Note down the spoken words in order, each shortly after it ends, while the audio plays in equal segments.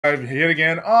I'm here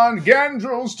again on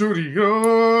Gen-Dro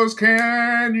Studios.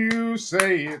 Can you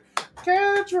say it?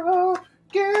 Gen-Dro,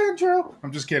 Gen-Dro.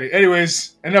 I'm just kidding.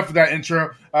 Anyways, enough of that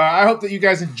intro. I hope that you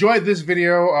guys enjoyed this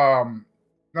video.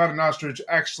 Not an ostrich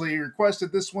actually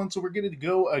requested this one, so we're going to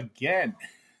go again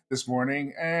this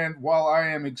morning. And while I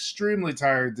am extremely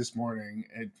tired this morning,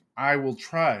 I will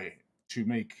try to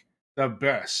make the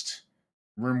best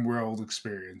RimWorld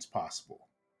experience possible.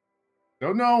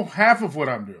 Don't know half of what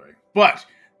I'm doing, but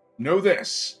know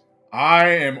this, I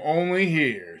am only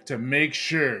here to make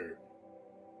sure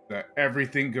that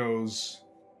everything goes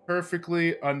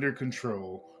perfectly under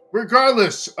control,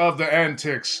 regardless of the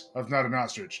antics of Not an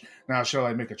Ostrich. Now, shall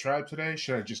I make a tribe today?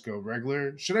 Should I just go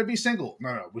regular? Should I be single?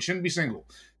 No, we shouldn't be single.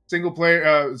 Single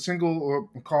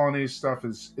colony stuff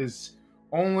is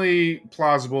only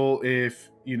plausible if,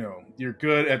 you know, you're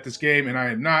good at this game, and I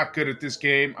am not good at this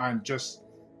game. I'm just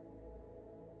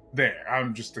there.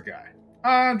 I'm just a guy.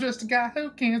 I'm just a guy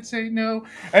who can't say no.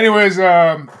 Anyways,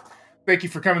 thank you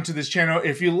for coming to this channel.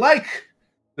 If you like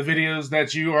the videos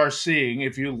that you are seeing,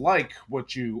 if you like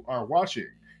what you are watching,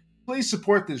 please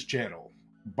support this channel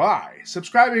by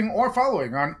subscribing or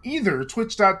following on either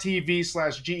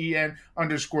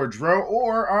twitch.tv/gen_dro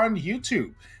or on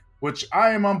YouTube, which I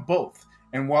am on both.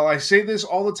 And while I say this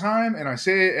all the time, and I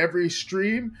say it every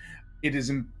stream, it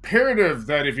is imperative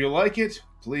that if you like it,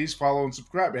 please follow and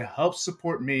subscribe. It helps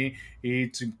support me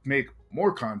to make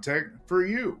more content for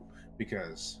you.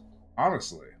 Because,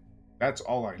 honestly, that's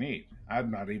all I need. I'm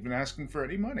not even asking for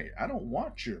any money. I don't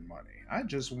want your money. I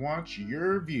just want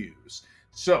your views.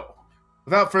 So,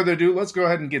 without further ado, let's go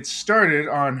ahead and get started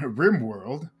on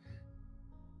RimWorld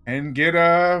and get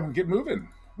moving.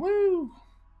 Woo!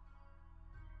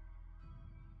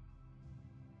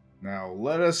 Now,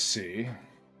 let us see.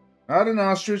 Not an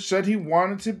Ostrich said he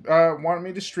wanted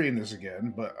me to stream this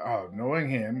again, but knowing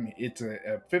him, it's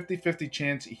a 50-50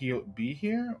 chance he'll be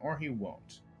here or he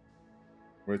won't.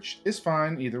 Which is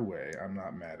fine either way. I'm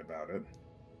not mad about it.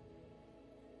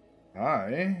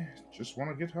 I just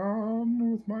want to get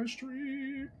on with my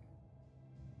stream.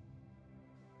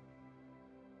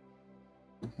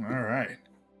 Alright.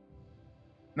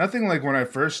 Nothing like when I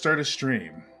first start a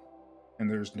stream and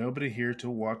there's nobody here to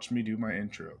watch me do my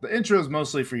intro. The intro is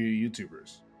mostly for you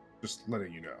YouTubers. Just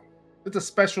letting you know. It's a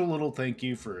special little thank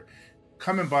you for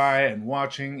coming by and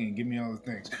watching and giving me all the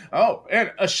things. Oh,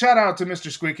 and a shout out to Mr.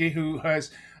 Squeaky, who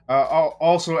has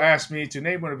also asked me to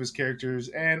name one of his characters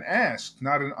and asked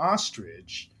Not an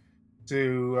Ostrich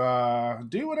to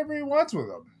do whatever he wants with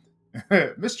them.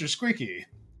 Mr. Squeaky,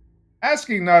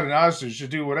 asking Not an Ostrich to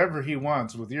do whatever he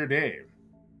wants with your name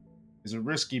is a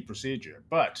risky procedure,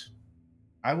 but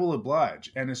I will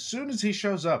oblige, and as soon as he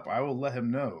shows up, I will let him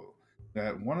know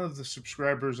that one of the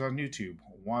subscribers on YouTube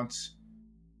wants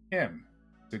him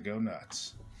to go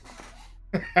nuts.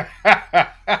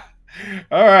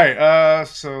 Alright,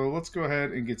 so let's go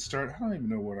ahead and get started. I don't even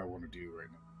know what I want to do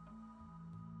right now.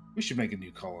 We should make a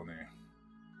new colony.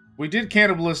 We did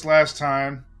Cannibalist last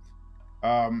time.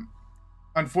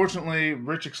 Unfortunately,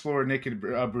 Rich Explorer Naked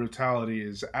Brutality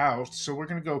is out, so we're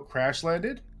going to go Crash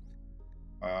Landed.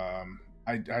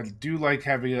 I do like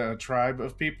having a tribe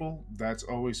of people. That's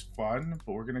always fun,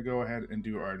 but we're going to go ahead and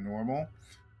do our normal.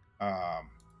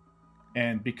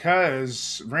 And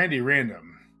because Randy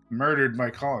Random murdered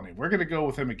my colony, we're going to go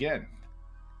with him again.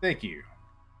 Thank you.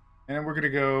 And then we're going to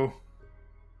go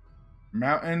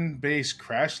Mountain Base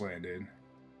Crash Landed.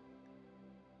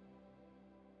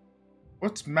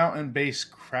 What's Mountain Base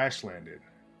Crash Landed?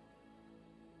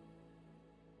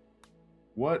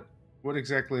 What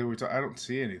exactly are we talking? I don't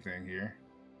see anything here.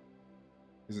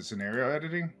 Is it scenario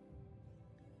editing?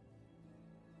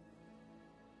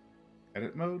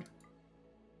 Edit mode?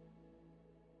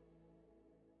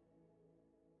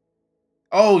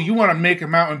 Oh, you want to make a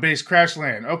mountain base crash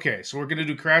land. Okay, so we're going to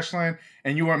do crash land,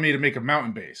 and you want me to make a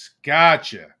mountain base.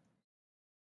 Gotcha.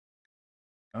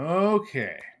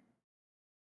 Okay.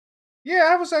 Yeah,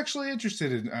 I was actually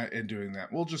interested in doing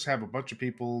that. We'll just have a bunch of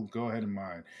people go ahead and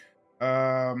mine.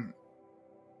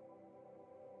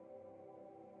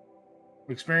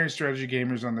 Experienced strategy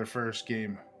gamers on their first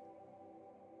game.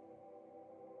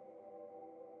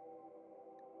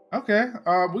 Okay,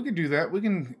 we can do that. We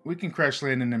can crash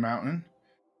land in the mountain.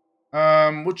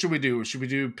 What should we do? Should we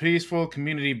do peaceful,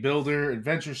 community builder,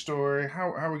 adventure story?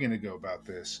 How are we gonna go about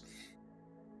this?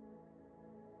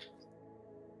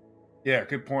 Yeah,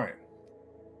 good point.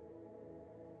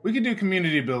 We can do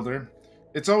community builder.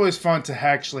 It's always fun to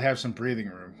actually have some breathing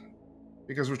room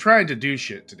because we're trying to do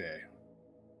shit today.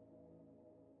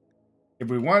 If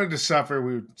we wanted to suffer,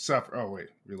 we would suffer. Oh, wait.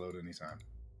 Reload anytime.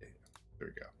 There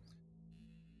we go.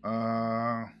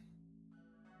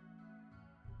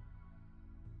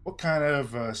 What kind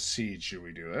of seed should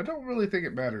we do? I don't really think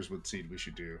it matters what seed we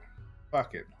should do.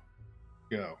 Fuck it.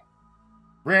 Go.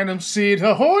 Random seed,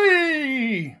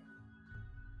 ahoy!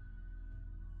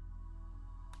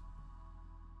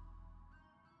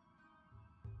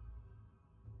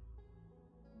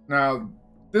 Now,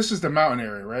 this is the mountain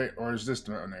area, right? Or is this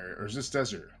the mountain area? Or is this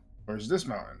desert? Or is this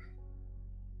mountain?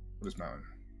 What is mountain?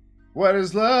 What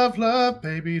is love, love,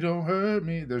 baby, don't hurt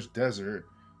me. There's desert.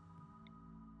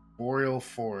 Boreal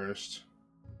forest.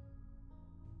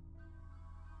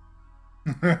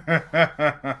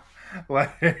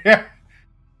 Like,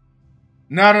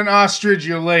 not an ostrich,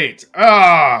 you're late.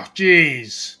 Ah, oh,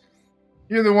 jeez.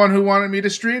 You're the one who wanted me to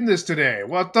stream this today.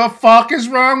 What the fuck is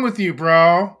wrong with you,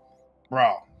 bro?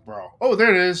 Bro. Oh,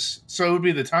 there it is. So it would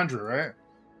be the tundra, right?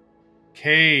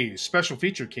 Caves. Special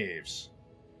feature caves.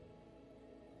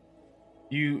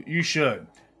 You should.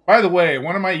 By the way,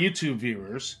 one of my YouTube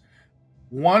viewers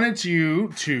wanted you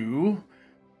to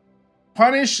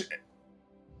punish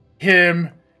him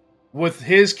with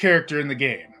his character in the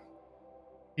game.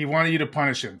 He wanted you to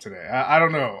punish him today. I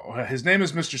don't know. His name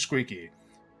is Mr. Squeaky.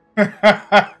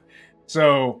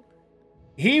 So,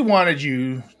 he wanted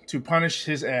you to punish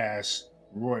his ass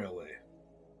royally.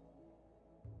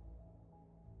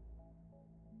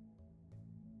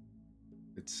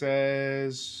 It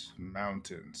says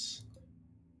mountains.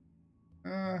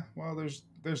 Well,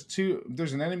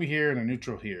 there's an enemy here and a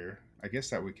neutral here. I guess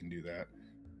that we can do that.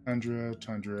 Tundra.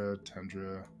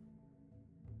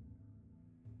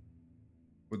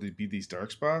 Would they be these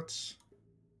dark spots?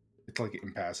 It's like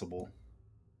impassable.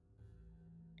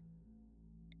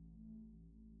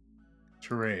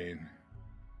 Terrain.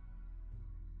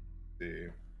 Let's see.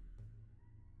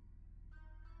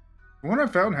 The one I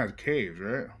found had caves,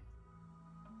 right?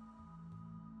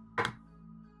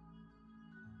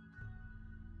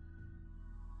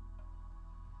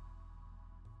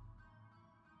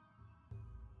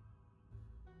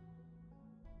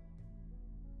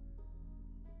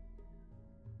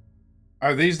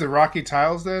 Are these the rocky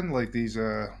tiles then? Like these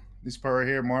part right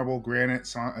here, marble, granite,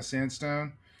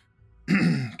 sandstone?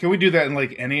 Can we do that in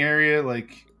like any area?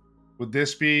 Like, would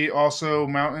this be also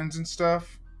mountains and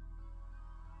stuff?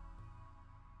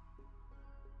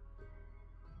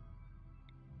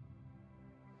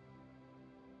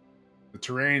 The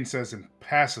terrain says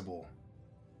impassable.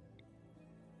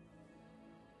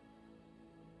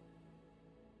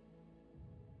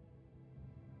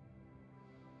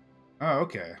 Oh,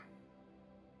 okay.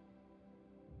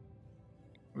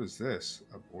 What is this?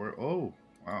 Oh,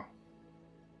 wow.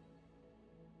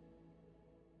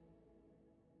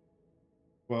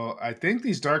 Well, I think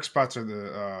these dark spots are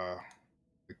the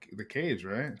caves,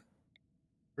 right?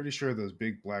 Pretty sure those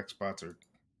big black spots are.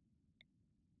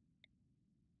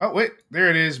 Oh wait, there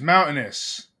it is.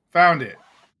 Mountainous. Found it.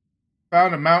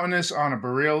 Found a mountainous on a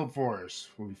boreal forest.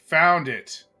 We found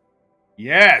it.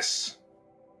 Yes.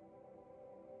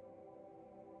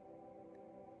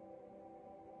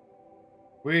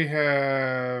 We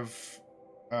have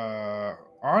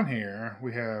on here.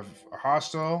 We have a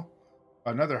hostel,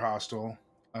 another hostel,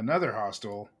 another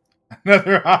hostel,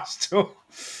 another hostel.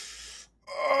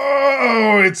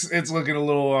 Oh, it's looking a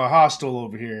little hostile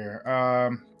over here.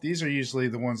 These are usually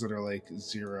the ones that are like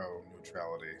 0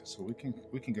 neutrality, so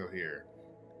we can go here.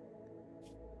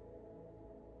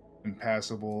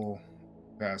 Impassable,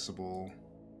 passable.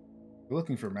 We're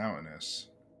looking for mountainous.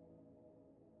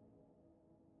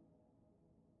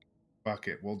 Fuck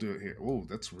it, we'll do it here. Oh,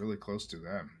 that's really close to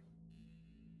them.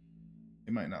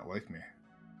 They might not like me.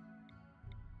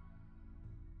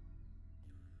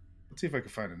 Let's see if I can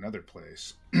find another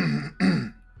place.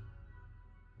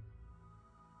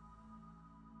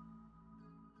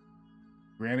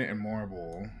 Granite and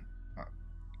marble.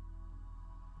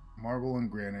 Marble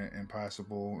and granite.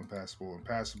 Impassable.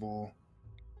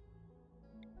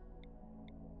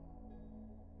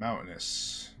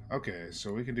 Mountainous. Okay,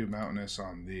 so we can do mountainous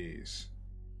on these.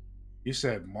 You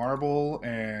said marble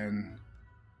and...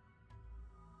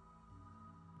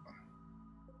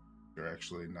 They're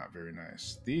actually not very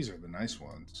nice. These are the nice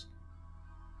ones.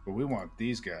 But we want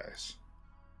these guys.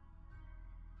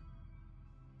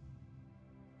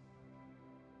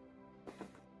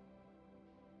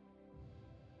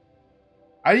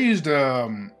 I used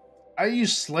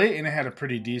slate and it had a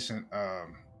pretty decent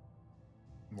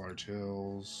large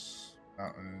hills,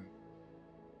 mountain.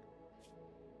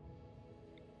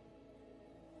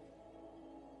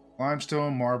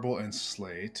 Limestone, marble, and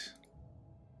slate.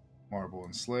 Marble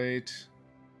and slate.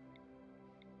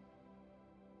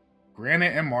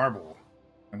 Granite and marble.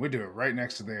 And we do it right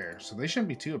next to there. So they shouldn't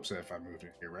be too upset if I moved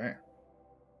it here, right?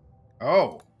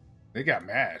 Oh, they got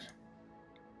mad.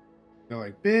 They're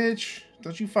like, bitch,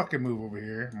 don't you fucking move over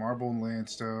here. Marble and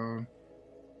landstone.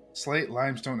 Slate,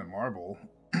 limestone, and marble.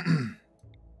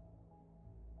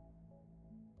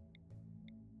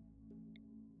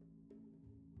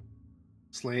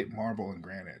 Slate, marble, and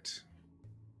granite.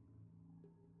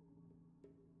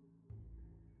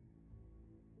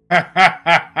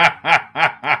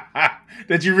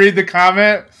 Did you read the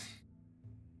comment?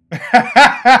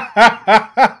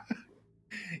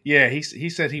 Yeah, he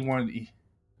said he wanted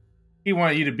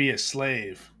you to be a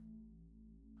slave.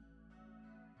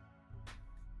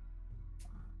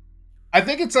 I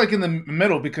think it's like in the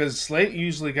middle because slate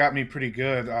usually got me pretty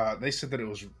good. They said that it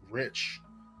was rich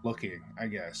looking, I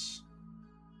guess.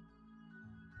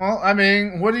 Well, I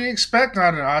mean, what do you expect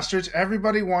on an ostrich?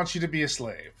 Everybody wants you to be a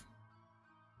slave.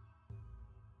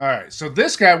 All right, so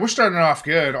this guy, we're starting off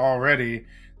good already.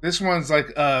 This one's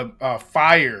like a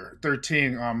fire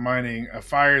 13 on mining, a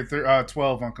fire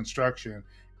 12 on construction,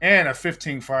 and a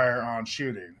 15 fire on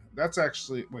shooting. That's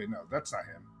actually, wait, no, that's not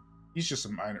him. He's just a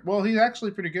miner. Well, he's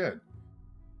actually pretty good.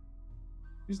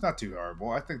 He's not too horrible.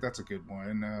 I think that's a good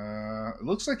one. It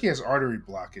looks like he has artery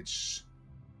blockage.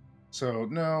 So,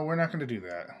 no, we're not going to do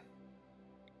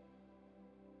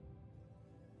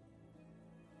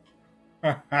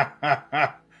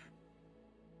that.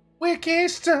 Wiki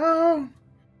Stone!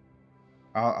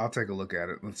 I'll take a look at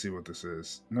it. Let's see what this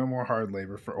is. No more hard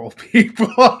labor for old people.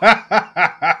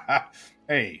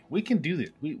 Hey, we can do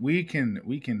it. We can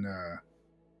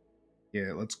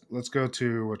yeah, let's go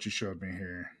to what you showed me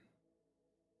here.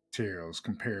 Materials,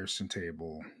 comparison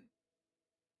table.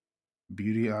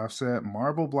 Beauty offset.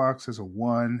 Marble blocks has a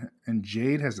 1 and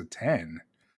jade has a 10.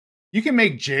 You can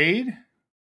make jade?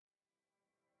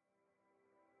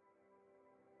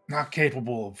 Not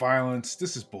capable of violence.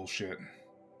 This is bullshit.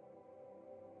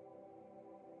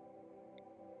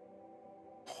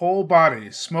 Whole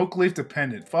body, smoke leaf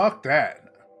dependent. Fuck that.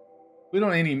 We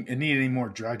don't need any more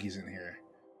druggies in here.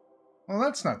 Well,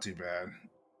 that's not too bad.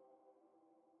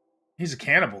 He's a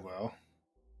cannibal, though.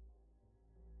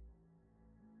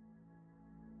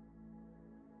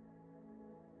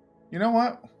 You know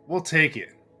what? We'll take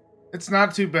it. It's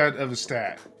not too bad of a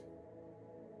stat.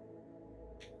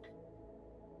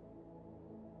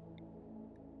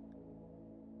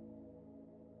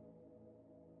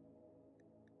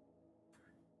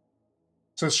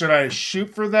 So should I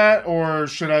shoot for that, or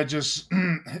should I just...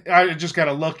 I just got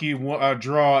a lucky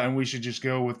draw, and we should just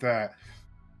go with that.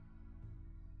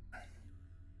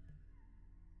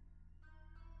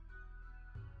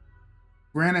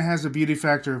 Granite has a beauty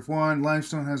factor of 1.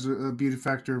 Limestone has a beauty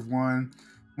factor of 1.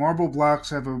 Marble blocks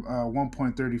have a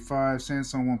 1.35.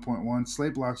 Sandstone 1.1.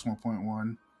 Slate blocks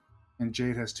 1.1. And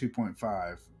jade has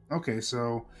 2.5. Okay,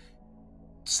 so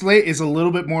slate is a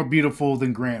little bit more beautiful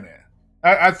than granite.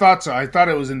 I thought so. I thought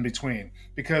it was in between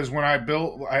because when I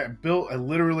built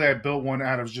one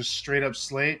out of just straight up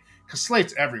slate because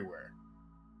slate's everywhere.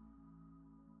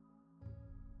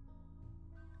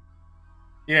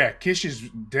 Yeah, Kish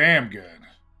is damn good,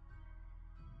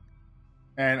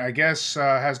 and I guess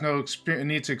has no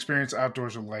need to experience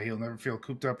outdoors or light. He'll never feel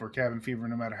cooped up or cabin fever,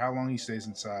 no matter how long he stays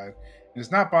inside, and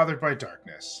is not bothered by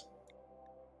darkness.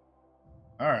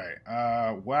 All right.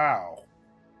 Wow.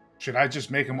 Should I just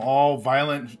make them all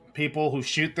violent people who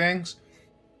shoot things?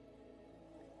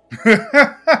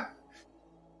 I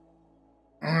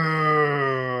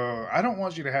don't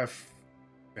want you to have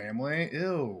family.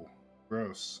 Ew.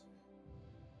 Gross.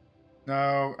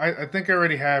 No, I think I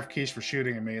already have keys for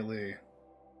shooting and melee.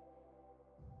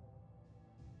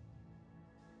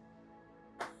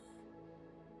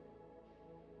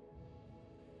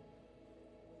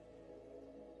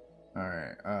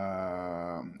 Alright,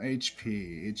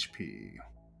 HP.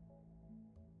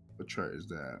 What chart is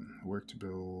that? Work to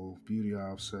build, beauty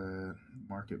offset,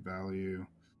 market value.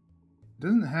 It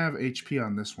doesn't have HP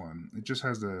on this one. It just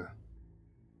has the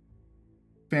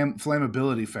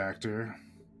flammability factor.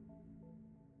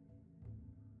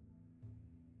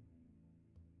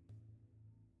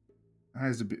 It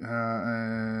has the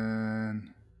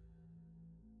and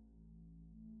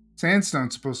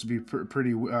sandstone's supposed to be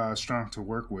pretty strong to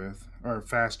work with, or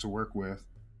fast to work with.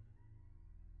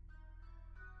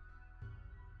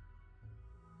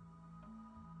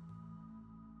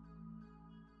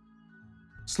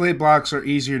 Slate blocks are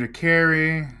easier to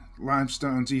carry.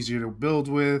 Limestone's easier to build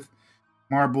with.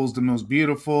 Marble's the most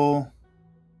beautiful.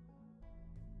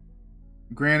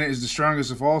 Granite is the strongest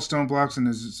of all stone blocks and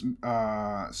is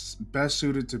best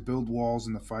suited to build walls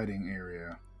in the fighting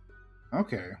area.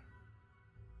 Okay.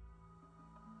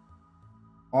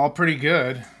 All pretty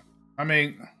good. I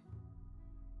mean...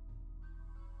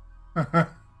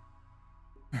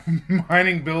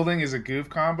 Mining building is a goof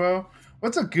combo.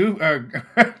 What's a goof?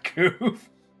 Goof.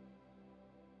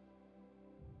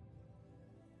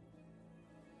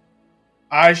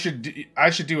 I should do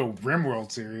a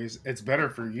RimWorld series. It's better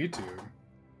for YouTube.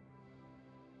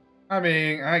 I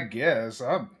mean, I guess.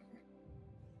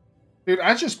 Dude,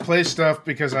 I just play stuff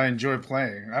because I enjoy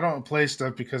playing. I don't play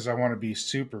stuff because I want to be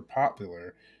super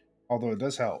popular, although it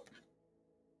does help.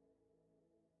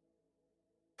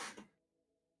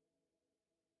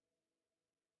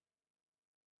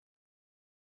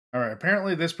 All right.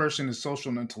 Apparently, this person is social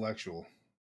and intellectual.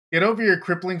 Get over your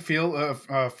crippling fear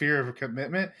of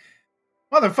commitment.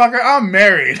 Motherfucker, I'm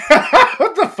married.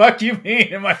 What the fuck you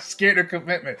mean? Am I scared of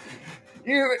commitment?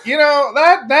 You know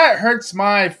that hurts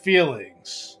my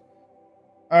feelings.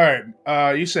 All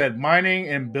right. You said mining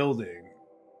and building,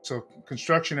 so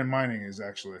construction and mining is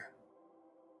actually.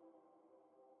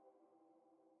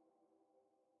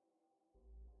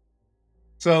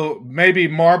 So maybe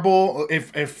marble,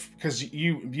 if because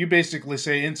you basically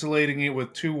say insulating it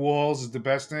with two walls is the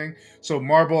best thing. So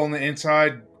marble on the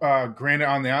inside, granite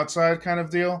on the outside, kind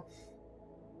of deal.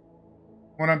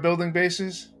 When I'm building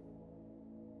bases,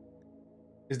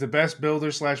 is the best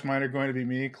builder / miner going to be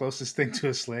me? Closest thing to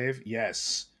a slave?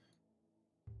 Yes.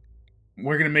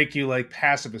 We're gonna make you like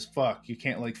passive as fuck. You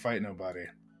can't like fight nobody.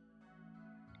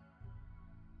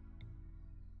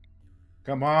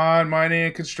 Come on, mining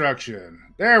and construction.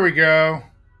 There we go.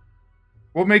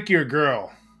 We'll make you a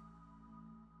girl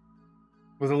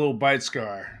with a little bite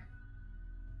scar.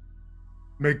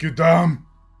 Make you dumb.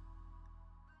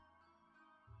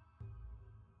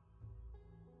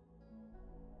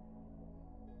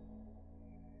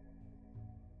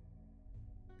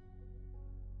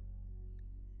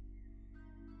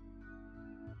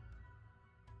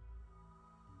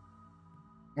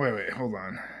 Wait, hold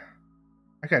on.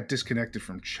 I got disconnected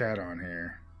from chat on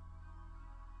here.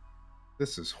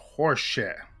 This is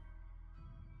horseshit.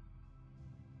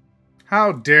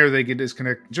 How dare they get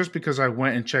disconnected just because I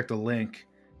went and checked a link?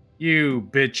 You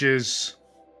bitches.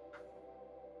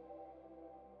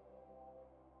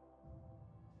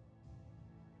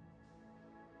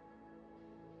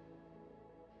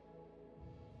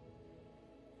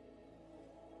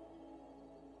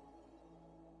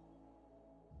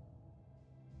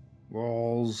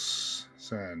 Walls.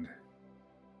 Send.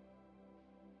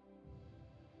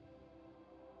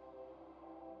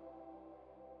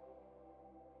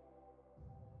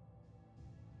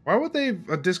 Why would they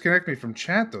disconnect me from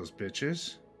chat, those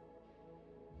bitches?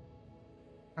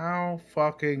 How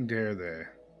fucking dare they?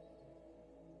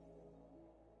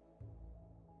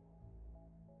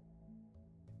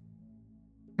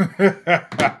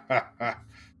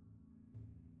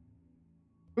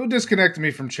 Who disconnected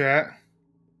me from chat?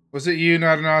 Was it you,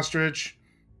 not an ostrich?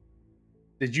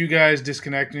 Did you guys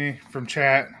disconnect me from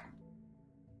chat?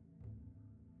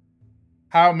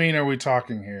 How mean are we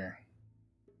talking here?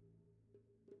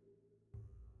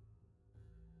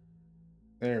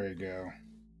 There we go.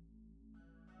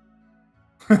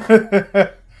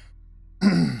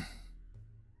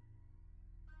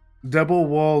 Double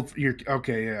walled.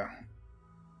 Okay, yeah.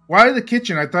 Why the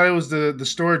kitchen? I thought it was the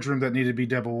storage room that needed to be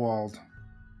double walled.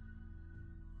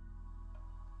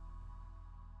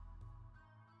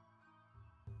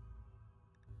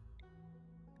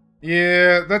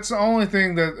 Yeah, that's the only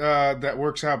thing that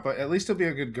works out. But at least he'll be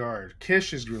a good guard.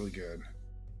 Kish is really good.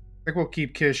 I think we'll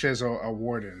keep Kish as a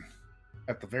warden,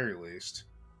 at the very least.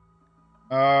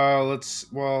 Because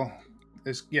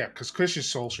Kish is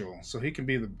social, so he can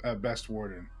be the best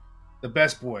warden, the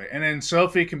best boy, and then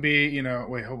Sophie can be,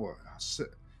 wait, hold on.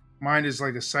 Mind is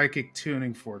like a psychic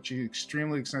tuning fork. She's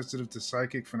extremely sensitive to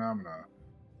psychic phenomena.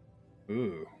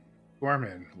 Ooh.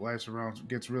 Gorman, lives around,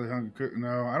 gets really hungry.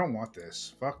 No, I don't want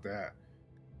this. Fuck that.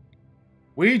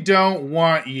 We don't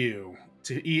want you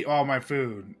to eat all my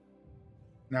food.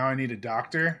 Now I need a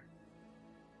doctor.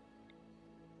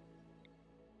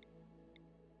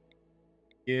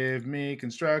 Give me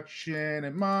construction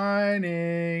and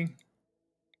mining.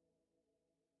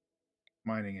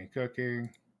 Mining and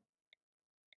cooking.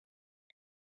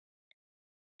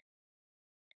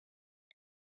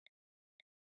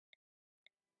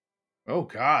 Oh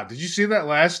god, did you see that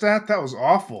last stat? That was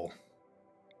awful.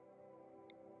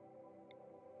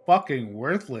 Fucking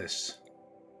worthless.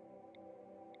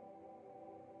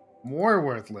 More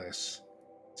worthless.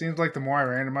 Seems like the more I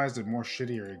randomize, the more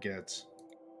shittier it gets.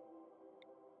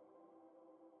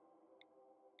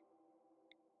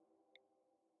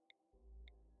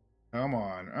 Come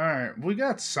on. Alright, we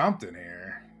got something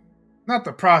here. Not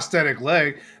the prosthetic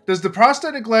leg. Does the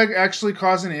prosthetic leg actually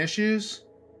cause any issues?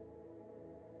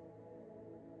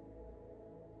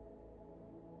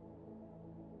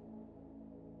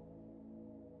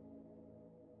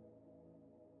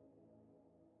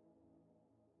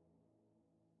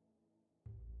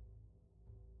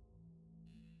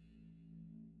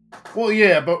 Well,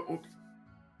 yeah, but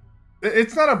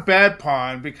it's not a bad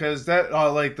pawn because that,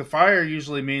 like, the fire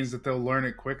usually means that they'll learn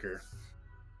it quicker.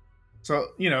 So,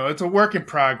 you know, it's a work in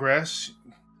progress.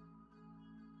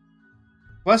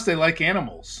 Plus, they like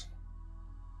animals.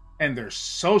 And they're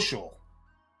social.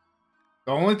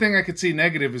 The only thing I could see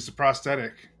negative is the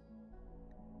prosthetic.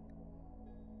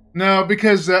 No,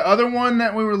 because the other one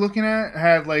that we were looking at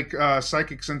had, like,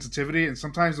 psychic sensitivity, and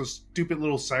sometimes those stupid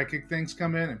little psychic things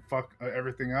come in and fuck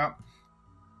everything up.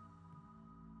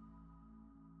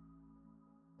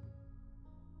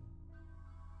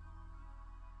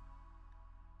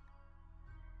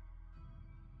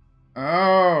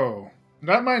 Oh,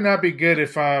 that might not be good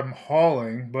if I'm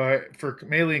hauling, but for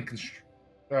melee and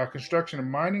construction and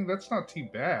mining, that's not too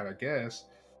bad, I guess.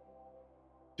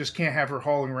 Just can't have her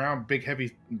hauling around big,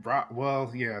 heavy rock.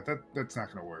 Well, yeah, that's not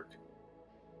gonna work.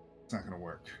 It's not gonna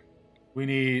work. We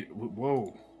need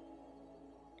whoa,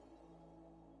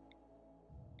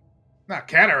 not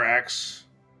cataracts.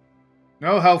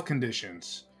 No health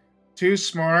conditions. Too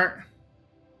smart.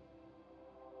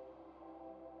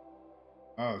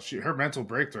 Oh, her mental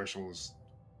break threshold is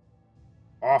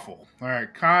awful. All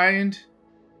right, kind.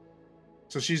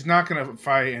 So she's not gonna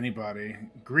fight anybody.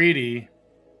 Greedy.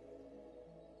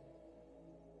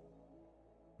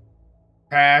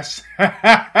 Pass.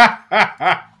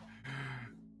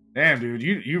 Damn, dude,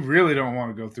 you really don't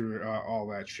want to go through all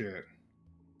that shit.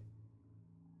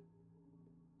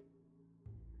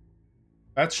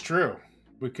 That's true.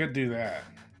 We could do that.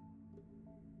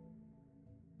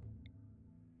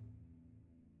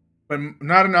 But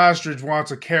not an ostrich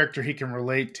wants a character he can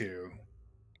relate to.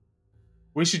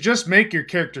 We should just make your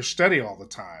character study all the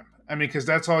time. I mean, because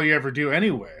that's all you ever do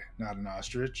anyway. Not an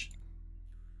ostrich.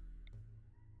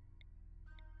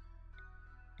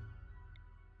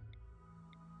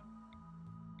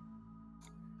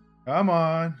 Come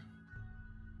on.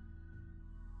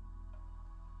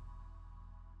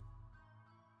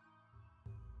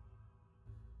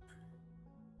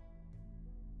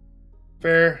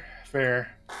 Fair,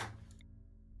 fair.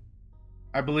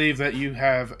 I believe that you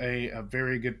have a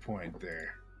very good point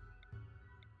there.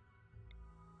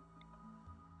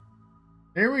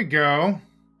 Here we go.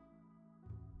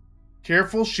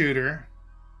 Careful shooter.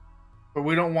 But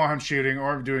we don't want him shooting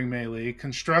or doing melee.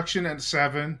 Construction at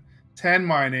 7. 10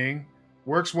 mining.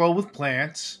 Works well with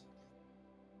plants.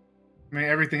 I mean,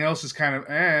 everything else is kind of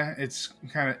it's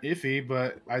kind of iffy,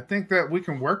 but I think that we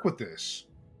can work with this.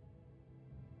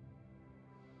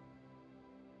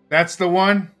 That's the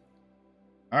one?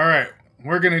 All right.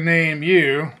 We're going to name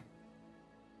you.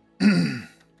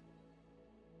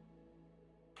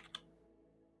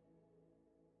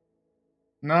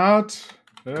 Not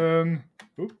an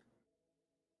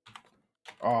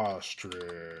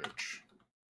ostrich.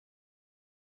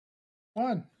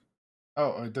 1.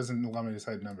 Oh, it doesn't allow me to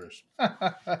cite numbers.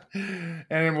 And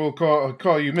then we'll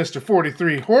call you Mr.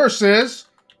 43 Horses.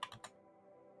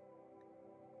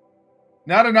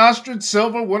 Not an ostrich,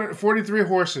 Silva, 43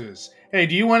 Horses. Hey,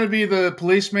 do you want to be the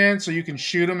policeman so you can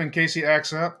shoot him in case he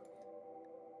acts up?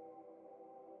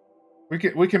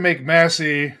 We can make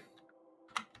Massey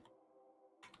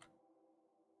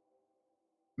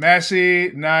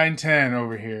 910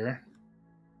 over here.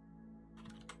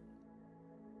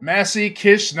 Massey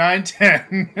Kish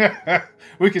 910.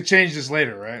 We could change this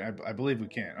later, right? I believe we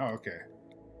can. Oh, okay.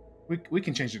 We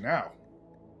can change it now.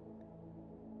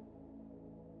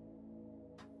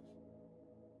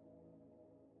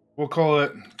 We'll call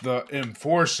it the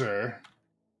Enforcer.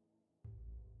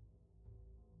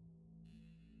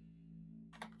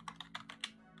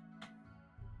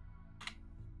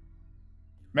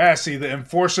 Massey, the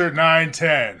Enforcer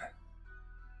 910.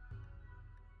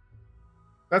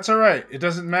 That's all right. It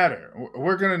doesn't matter.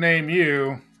 We're going to name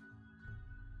you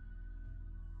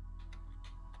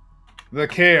the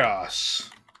Chaos.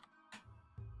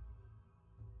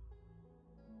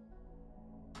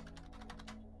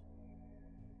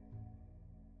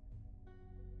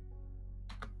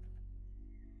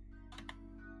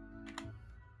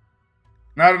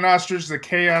 Not an ostrich, the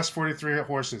Chaos 43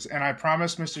 Horses. And I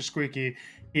promised Mr. Squeaky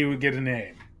he would get a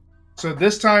name. So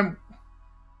this time,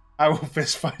 I will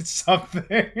fist fight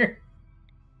something.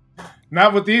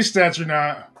 Not with these stats or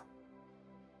not.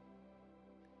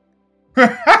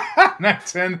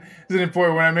 910 is an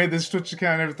important. When I made this Twitch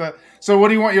account, I never thought. So what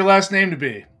do you want your last name to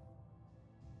be?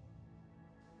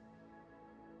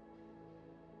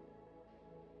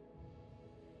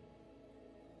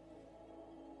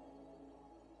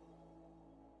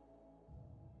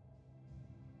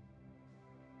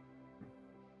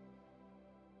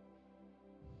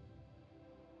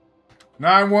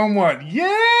 "911.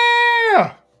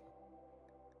 Yeah!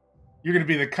 You're gonna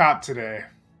be the cop today.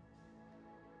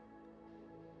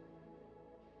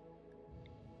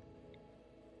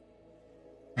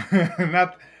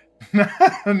 not,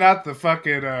 not the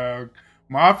fucking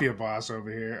mafia boss over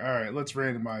here. All right, let's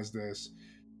randomize this.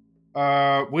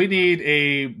 We need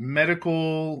a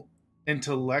medical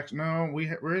intellect. No,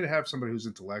 we already have somebody who's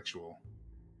intellectual.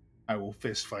 I will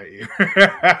fist fight you.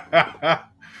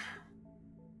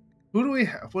 Who do we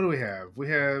have? What do we have? We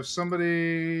have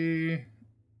somebody.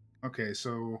 Okay,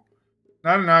 so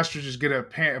not an ostrich is good at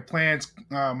plants,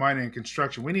 mining, and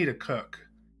construction. We need a cook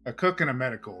and a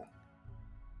medical.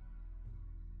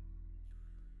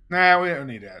 Nah, we don't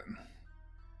need that.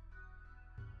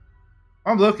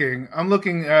 I'm looking. I'm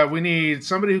looking. We need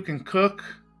somebody who can cook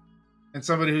and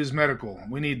somebody who's medical.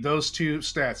 We need those two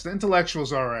stats. The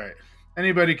intellectual's all right.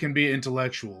 Anybody can be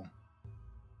intellectual.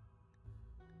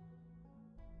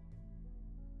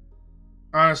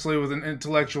 Honestly, with an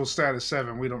intellectual status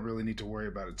 7, we don't really need to worry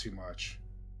about it too much.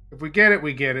 If we get it,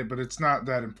 we get it, but it's not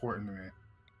that important to me.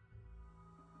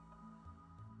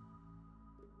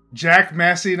 Jack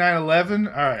Massey 911?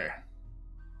 Alright.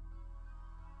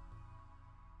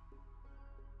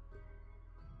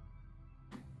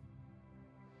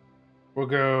 We'll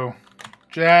go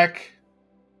Jack.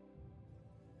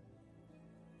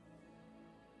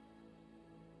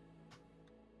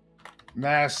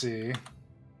 Massey.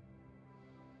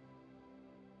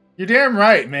 You're damn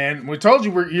right, man. We told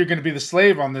you you're going to be the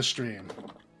slave on this stream.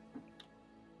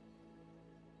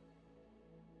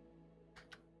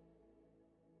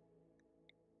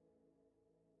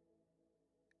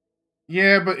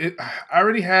 Yeah, but I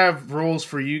already have roles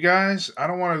for you guys. I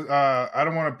don't want to. I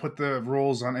don't want to put the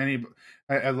roles on any,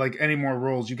 like any more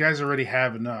roles. You guys already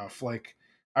have enough. Like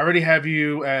I already have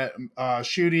you at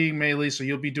shooting melee, so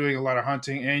you'll be doing a lot of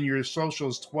hunting, and your social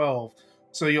is 12,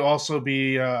 so you'll also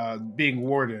be being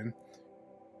warden.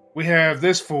 We have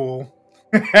this fool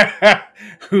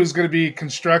who's going to be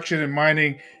construction and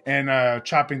mining and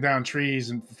chopping down trees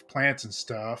and plants and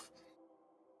stuff.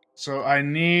 So I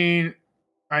need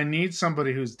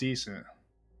somebody who's decent.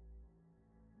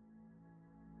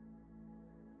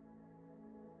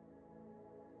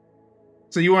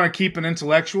 So you want to keep an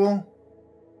intellectual?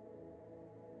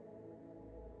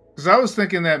 Because I was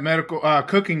thinking that medical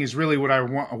cooking is really what I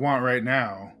want right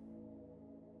now.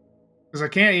 Because I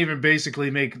can't even basically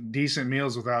make decent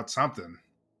meals without something.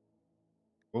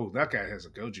 Oh, that guy has a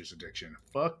go juice addiction.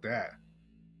 Fuck that.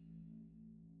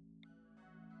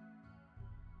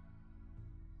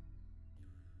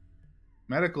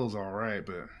 Medical's alright,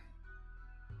 but...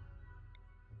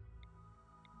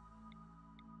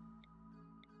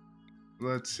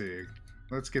 Let's see.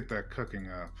 Let's get that cooking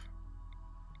up.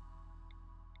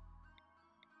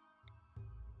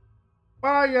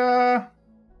 Fire!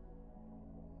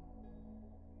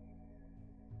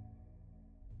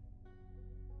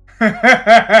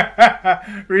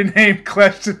 Rename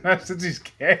question messages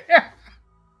gay.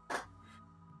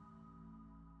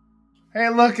 Hey,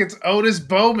 look, it's Otis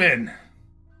Bowman.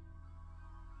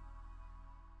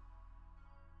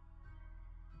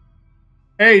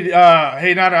 Hey,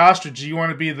 hey, not an ostrich. Do you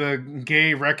want to be the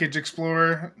gay wreckage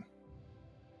explorer?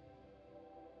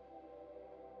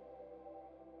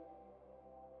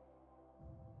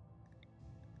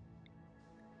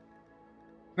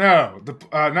 No,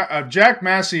 the Jack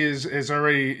Massey is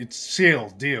already it's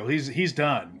sealed deal. He's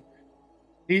done.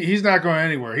 He's not going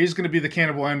anywhere. He's going to be the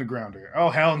cannibal undergrounder.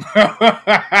 Oh hell no!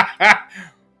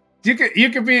 you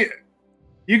could be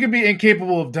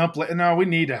incapable of dumpling. No, we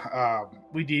need a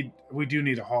we do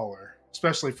need a hauler,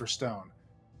 especially for stone.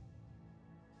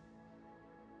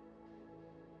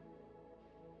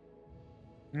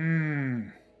 Hmm.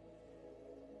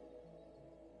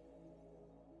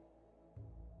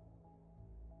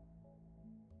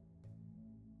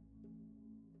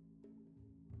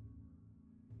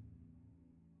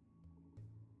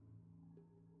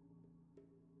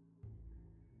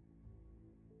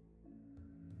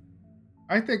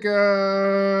 I think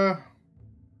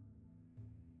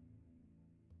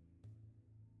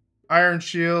Iron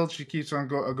Shield. She keeps on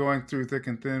going through thick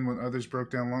and thin when others broke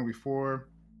down long before.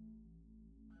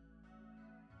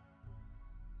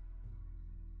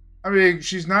 I mean,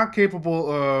 she's not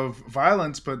capable of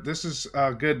violence, but this is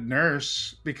a good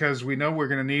nurse because we know we're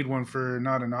going to need one for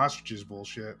not an ostrich's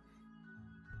bullshit.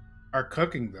 Our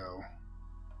cooking, though.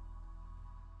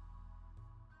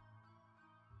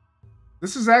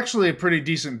 This is actually a pretty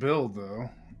decent build, though,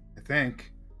 I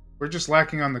think. We're just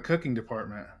lacking on the cooking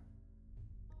department.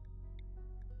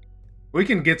 We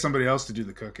can get somebody else to do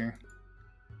the cooking.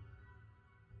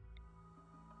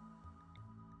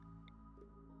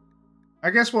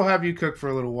 I guess we'll have you cook for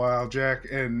a little while, Jack,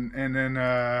 and then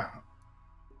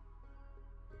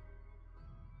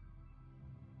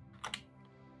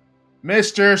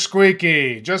Mr.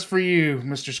 Squeaky. Just for you,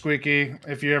 Mr. Squeaky.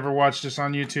 If you ever watch this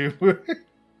on YouTube.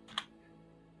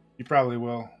 You probably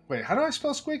will. Wait, how do I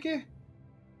spell Squeaky? Is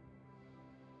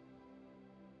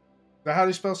that how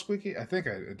you spell Squeaky? I think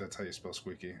that's how you spell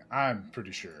Squeaky. I'm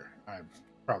pretty sure. I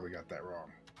probably got that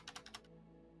wrong.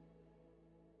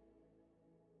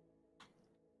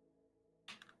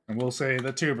 And we'll say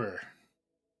the tuber.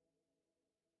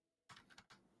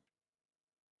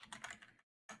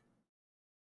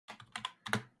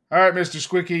 All right, Mr.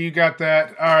 Squeaky, you got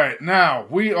that. All right, now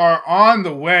we are on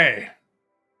the way.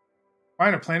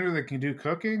 Find a planter that can do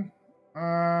cooking?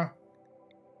 I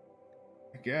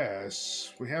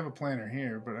guess. We have a planter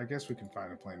here, but I guess we can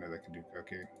find a planter that can do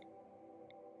cooking.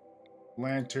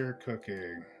 Planter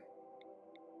cooking.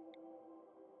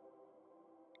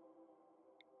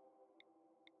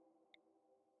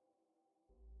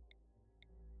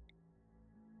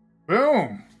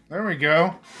 Boom! There we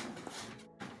go.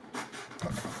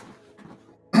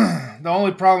 The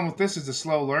only problem with this is a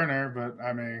slow learner, but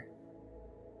I mean...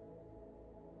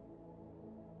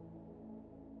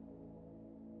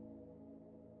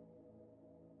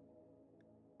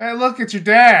 Hey, look at your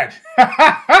dad!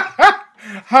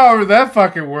 However that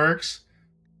fucking works.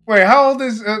 Wait, how old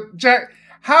is Jack?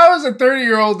 How is a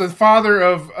 30-year-old the father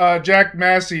of Jack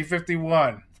Massey,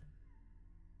 51?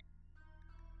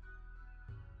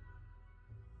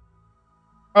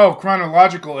 Oh,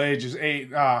 chronological age is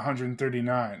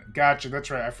 139. Gotcha, that's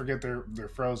right. I forget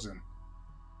they're frozen.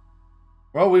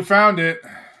 Well, we found it.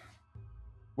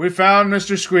 We found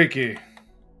Mr. Squeaky.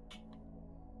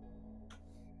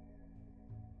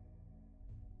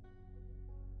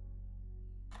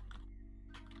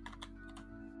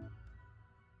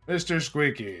 Mr.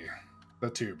 Squeaky, the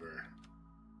tuber.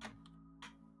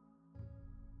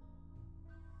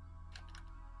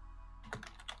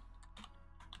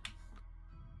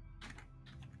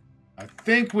 I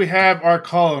think we have our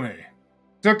colony.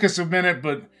 Took us a minute,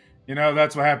 but, you know,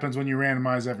 that's what happens when you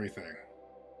randomize everything.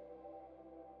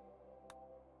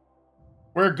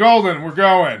 We're golden. We're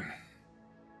going.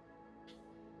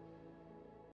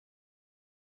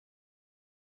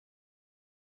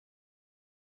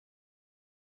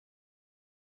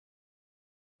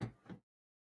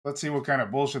 Let's see what kind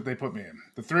of bullshit they put me in.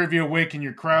 The three of you awaken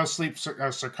your crowd, sleep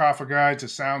sarcophagi to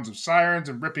sounds of sirens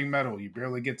and ripping metal. You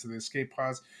barely get to the escape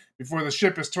pods before the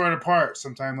ship is torn apart.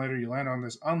 Sometime later, you land on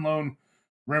this unknown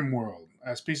RimWorld.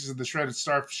 As pieces of the shredded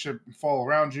starship fall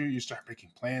around you, you start making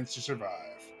plans to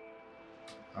survive.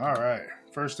 Alright,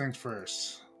 first things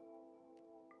first.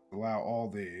 Allow all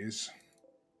these.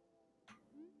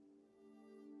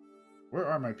 Where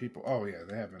are my people? Oh, yeah,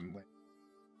 they haven't...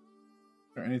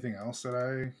 Is there anything else that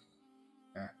I...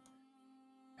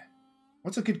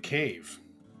 What's a good cave?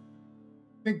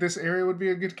 Think this area would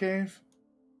be a good cave?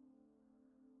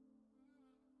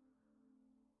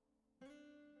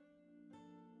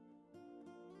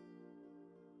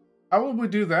 How would we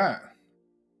do that?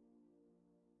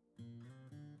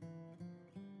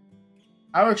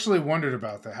 I actually wondered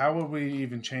about that. How would we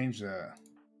even change that?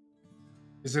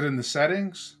 Is it in the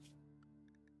settings?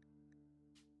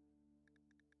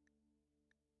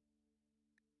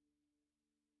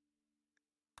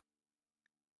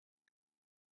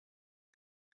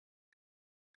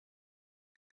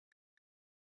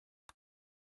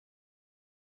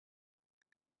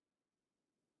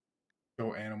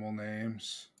 Show animal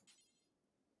names.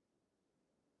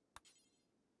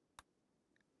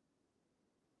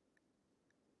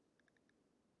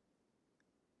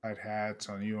 Hide hats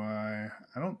on UI. I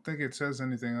don't think it says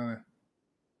anything on it.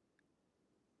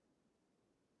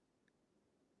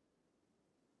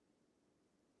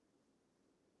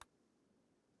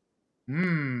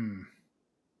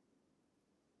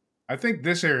 I think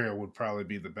this area would probably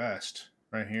be the best.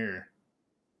 Right here.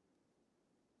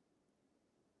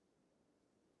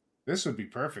 This would be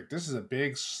perfect. This is a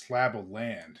big slab of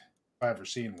land. If I've ever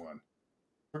seen one.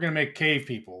 We're going to make cave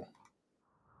people.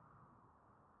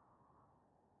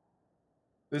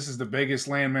 This is the biggest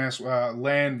landmass,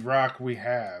 land rock we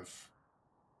have.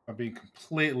 I'm being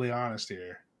completely honest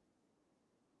here.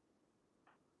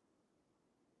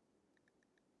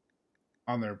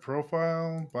 On their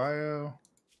profile, bio.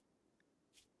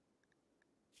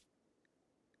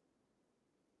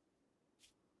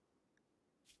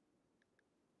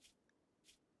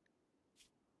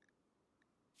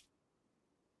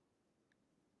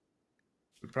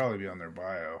 Would probably be on their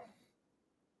bio.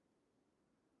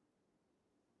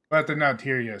 But they're not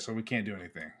here yet, so we can't do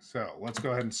anything. So let's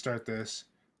go ahead and start this.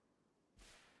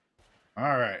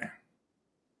 All right.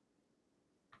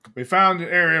 We found an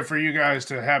area for you guys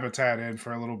to habitat in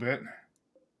for a little bit.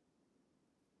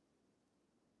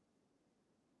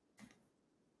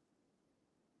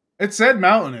 It said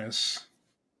mountainous.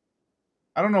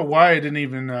 I don't know why it didn't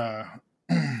even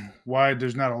why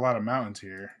there's not a lot of mountains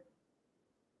here.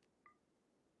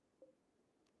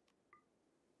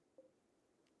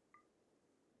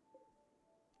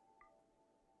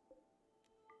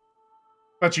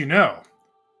 But you know,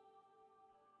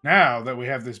 now that we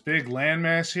have this big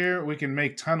landmass here, we can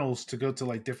make tunnels to go to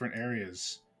like different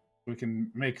areas. We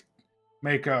can make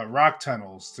rock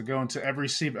tunnels to go into every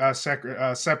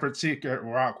separate secret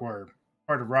rock word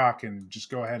part of rock, and just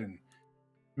go ahead and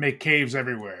make caves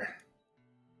everywhere.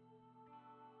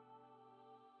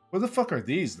 What the fuck are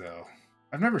these though?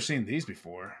 I've never seen these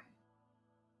before.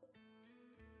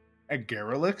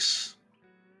 Agarolix?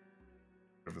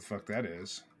 Whatever the fuck that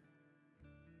is.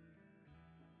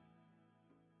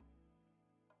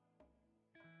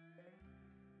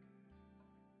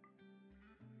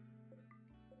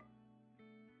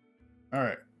 All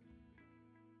right.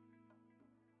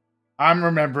 I'm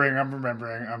remembering.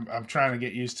 I'm trying to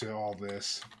get used to all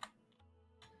this.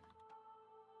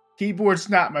 Keyboard's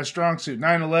not my strong suit.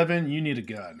 911, you need a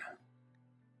gun.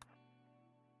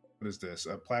 What is this?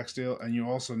 A plaque steel, and you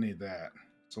also need that.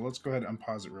 So let's go ahead and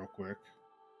unpause it real quick.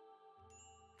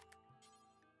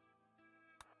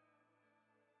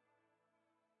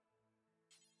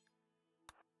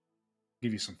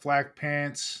 Give you some flak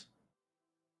pants.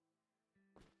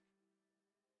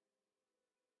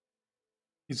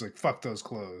 He's like, fuck those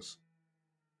clothes.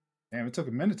 Damn, it took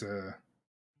a minute to...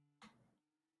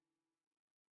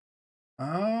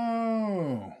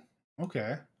 Oh,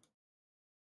 okay.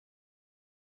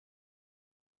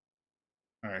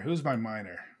 All right, who's my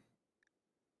miner?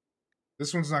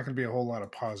 This one's not going to be a whole lot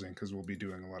of pausing because we'll be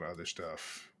doing a lot of other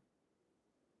stuff.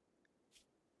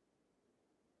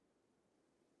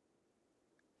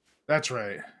 That's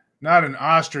right. Not an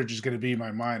ostrich is going to be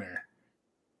my miner.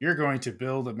 You're going to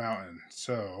build a mountain,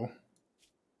 so...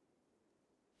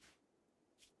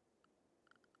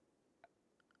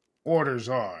 Orders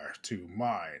are to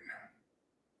mine.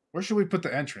 Where should we put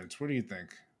the entrance? What do you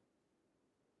think?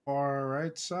 Far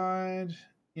right side?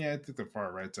 Yeah, I think the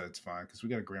far right side's fine because we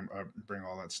got to bring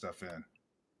all that stuff in.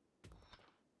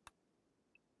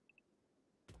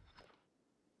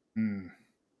 Hmm.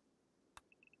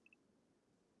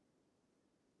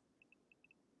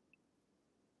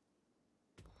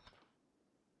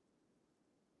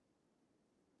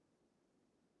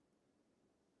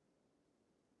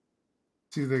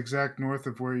 See, the exact north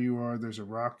of where you are, there's a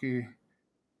rocky,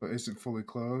 but isn't fully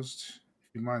closed.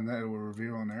 If you mind that, it will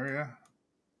reveal an area.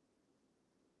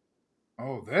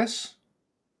 Oh, this?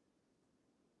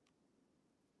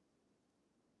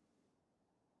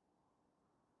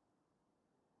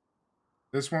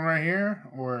 This one right here?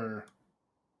 Or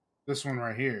this one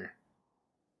right here?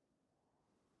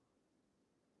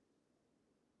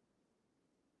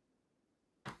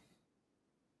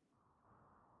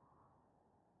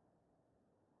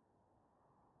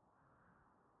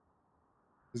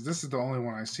 Because this is the only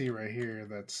one I see right here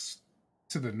that's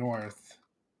to the north.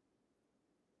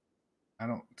 I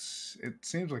don't... It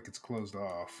seems like it's closed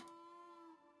off.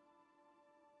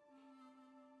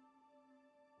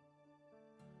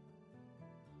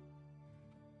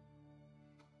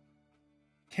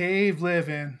 Cave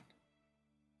living.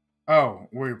 Oh,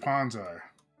 where your ponds are.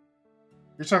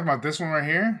 You're talking about this one right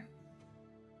here?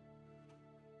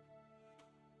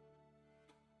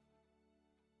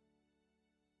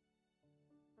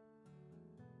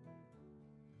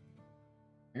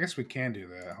 I guess we can do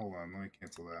that. Hold on, let me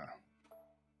cancel that.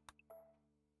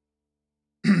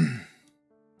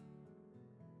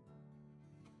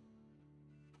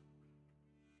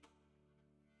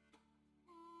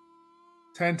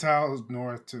 10 tiles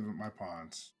north to my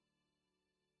ponds.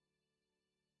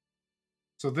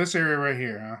 So this area right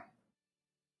here,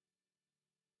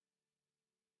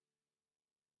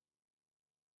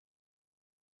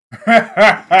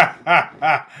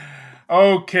 huh?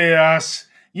 Oh, Chaos.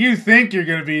 You think you're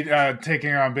going to be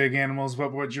taking on big animals,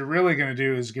 but what you're really going to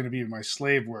do is going to be my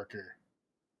slave worker.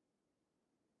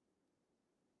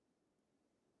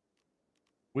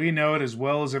 We know it as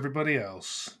well as everybody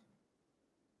else.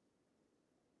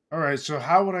 All right, so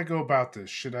how would I go about this?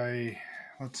 Should I...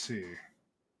 Let's see.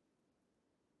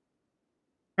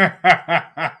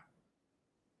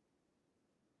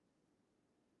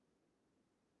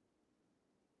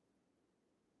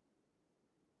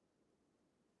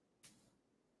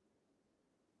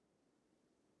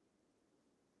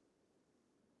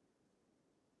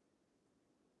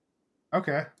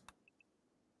 Okay.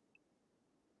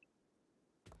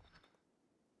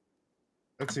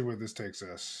 Let's see where this takes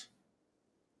us.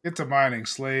 Get to mining,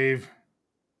 slave.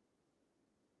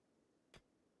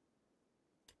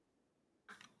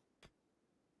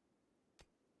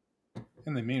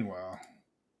 In the meanwhile,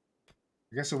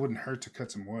 I guess it wouldn't hurt to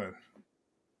cut some wood.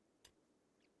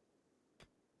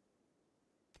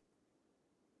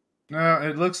 No,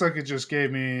 it looks like it just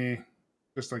gave me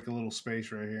just like a little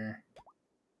space right here.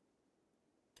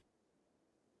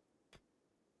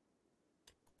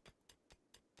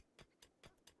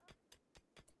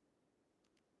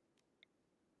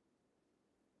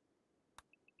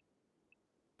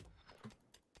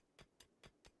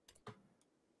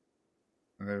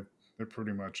 And they're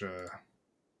pretty much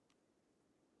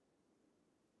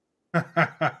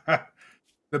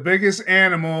the biggest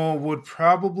animal would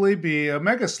probably be a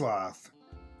mega sloth.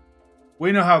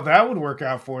 We know how that would work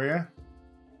out for you.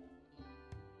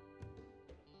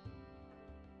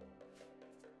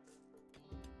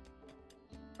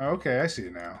 Okay, I see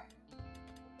it now.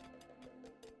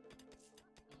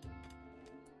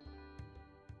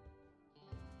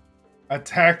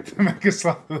 Attack the mega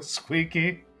sloth with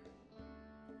Squeaky.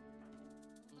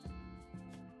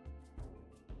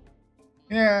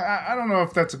 Yeah, I don't know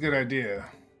if that's a good idea.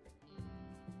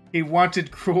 He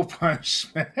wanted cruel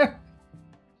punishment.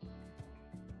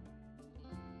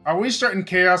 Are we starting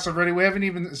chaos already? We haven't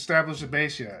even established a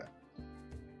base yet.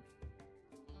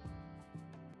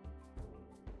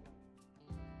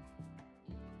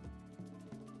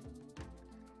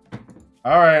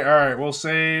 Alright, we'll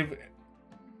save.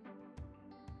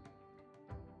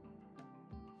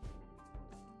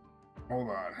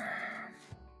 Hold on.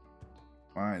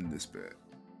 Find this bit.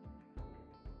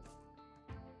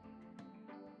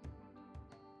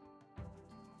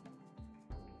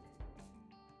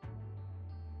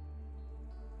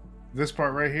 This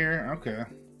part right here? Okay.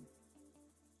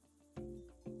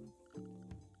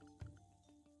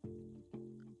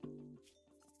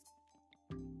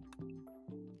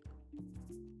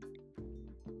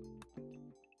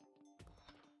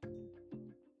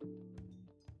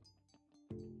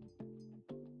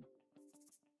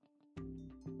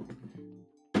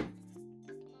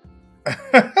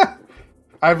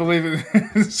 I believe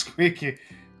it. Squeaky.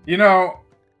 You know,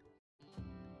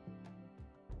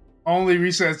 only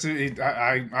resets.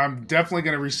 I'm definitely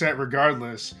going to reset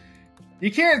regardless.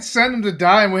 You can't send him to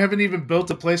die, and we haven't even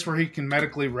built a place where he can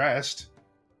medically rest.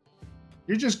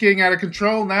 You're just getting out of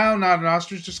control now, not an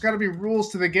ostrich. There's got to be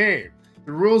rules to the game.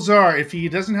 The rules are, if he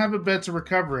doesn't have a bed to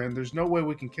recover in, there's no way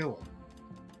we can kill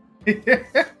him.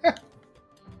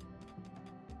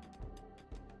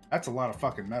 That's a lot of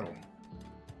fucking metal.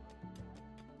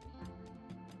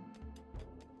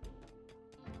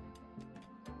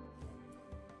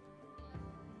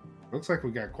 Looks like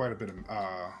we got quite a bit of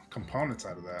components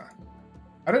out of that.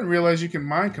 I didn't realize you can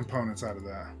mine components out of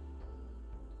that.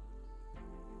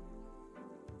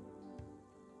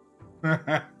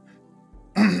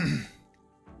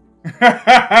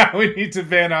 We need to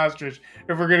ban ostrich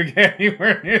if we're gonna get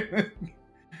anywhere near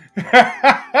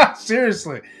it.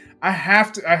 Seriously,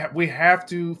 we have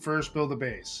to first build a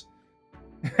base.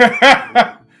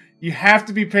 You have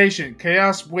to be patient.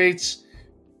 Chaos waits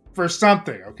for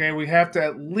something, okay? We have to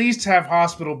at least have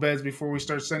hospital beds before we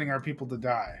start sending our people to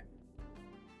die.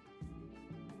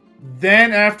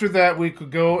 Then after that, we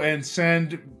could go and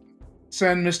send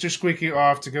Mr. Squeaky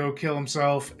off to go kill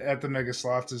himself at the Mega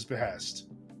Sloth's behest.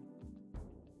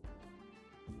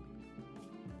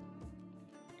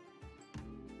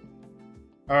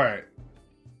 Alright.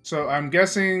 So I'm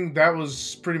guessing that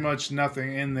was pretty much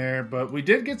nothing in there, but we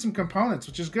did get some components,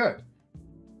 which is good.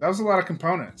 That was a lot of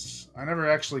components. I never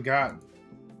actually got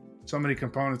so many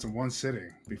components in one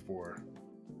sitting before.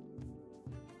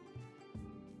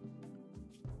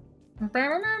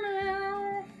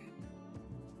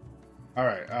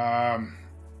 Alright,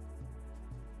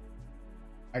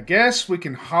 I guess we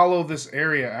can hollow this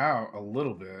area out a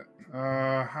little bit.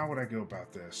 How would I go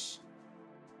about this?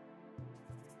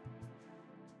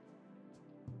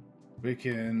 We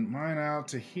can mine out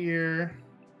to here.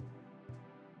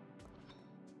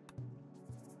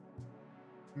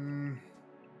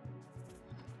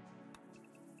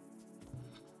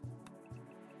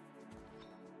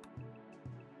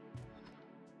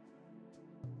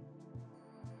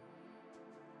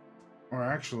 Or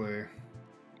actually,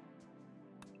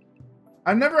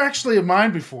 I've never actually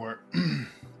mined before.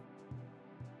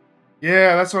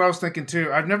 Yeah, that's what I was thinking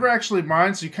too. I've never actually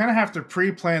mined, so you kind of have to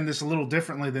pre-plan this a little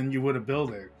differently than you would a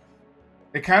building.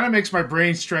 It kind of makes my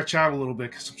brain stretch out a little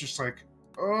bit because I'm just like,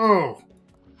 oh.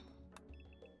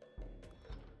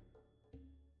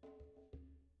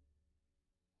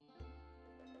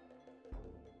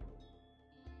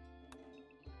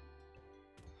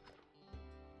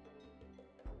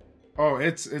 Oh,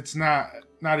 it's not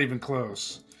even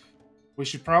close. We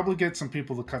should probably get some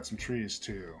people to cut some trees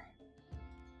too.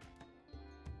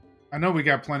 I know we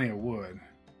got plenty of wood,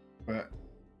 but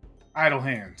idle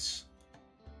hands.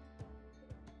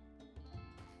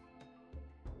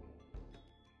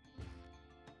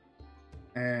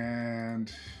 And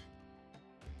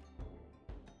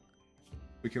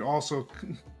we can also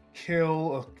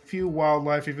kill a few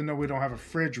wildlife, even though we don't have a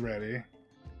fridge ready.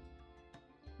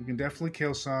 We can definitely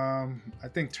kill some. I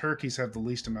think turkeys have the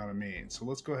least amount of meat, so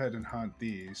let's go ahead and hunt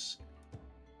these.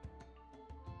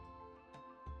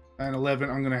 And 11,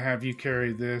 I'm going to have you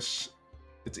carry this.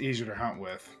 It's easier to hunt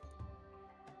with.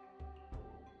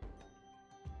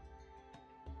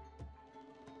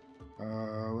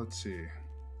 Let's see.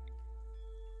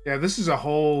 Yeah, this is a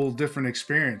whole different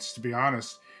experience, to be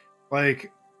honest.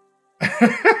 Like,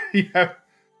 yeah.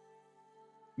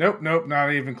 Nope,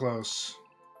 not even close.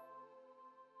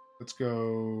 Let's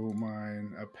go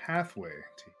mine a pathway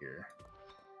to here.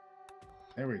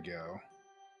 There we go.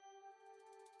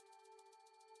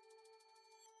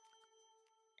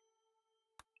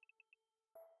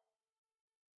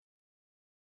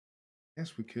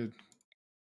 Guess we could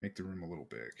make the room a little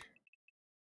big.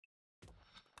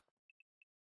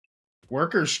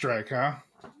 Workers' strike, huh?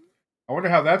 I wonder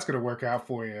how that's going to work out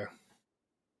for you.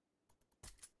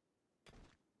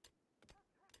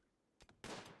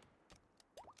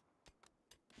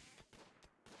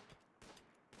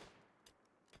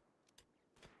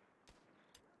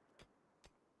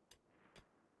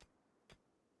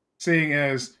 Seeing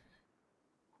as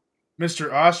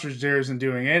Mr. Ostrich there isn't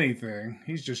doing anything.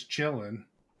 He's just chilling.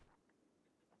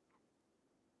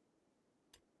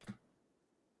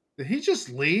 Did he just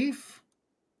leave?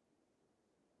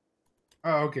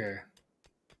 Oh, okay.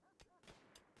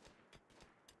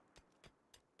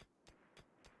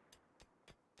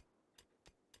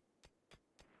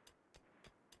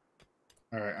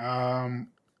 All right.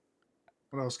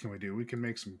 What else can we do? We can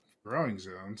make some growing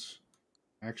zones.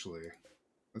 Actually,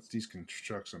 let's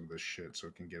deconstruct some of this shit so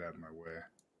it can get out of my way.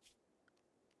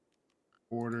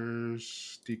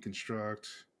 Borders, deconstruct.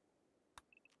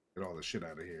 Get all the shit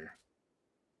out of here.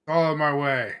 It's all out of my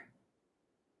way.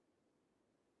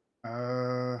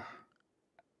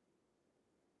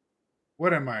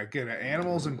 What am I good at?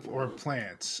 Animals or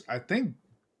plants? I think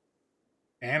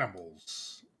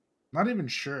animals. Not even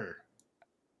sure.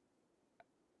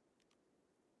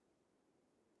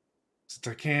 Since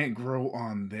I can't grow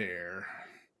on there.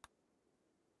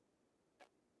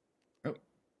 Oh.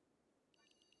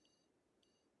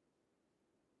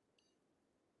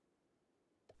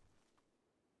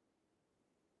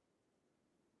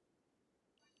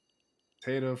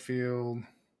 Potato field.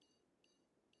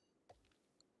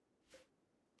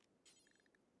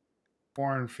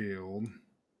 Cornfield.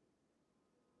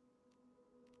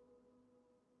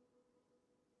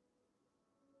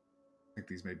 I think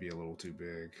these may be a little too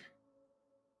big.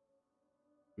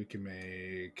 We can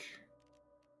make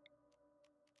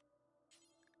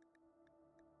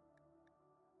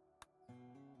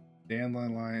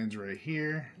dandelions right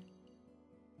here.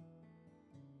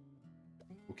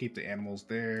 We'll keep the animals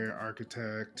there.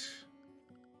 Architect.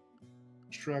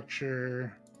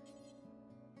 Structure.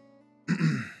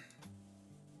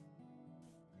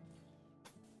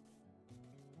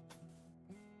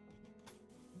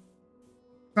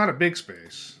 Not a big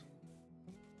space,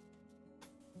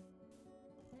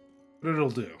 but it'll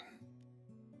do.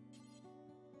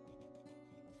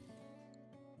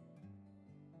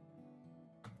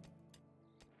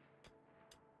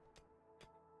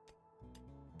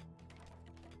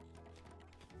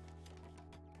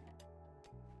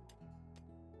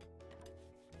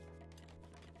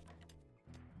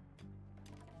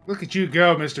 Look at you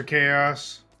go, Mr.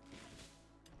 Chaos.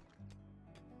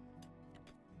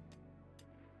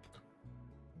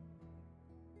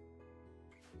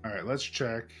 All right, let's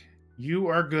check. You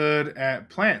are good at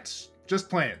plants. Just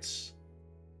plants.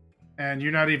 And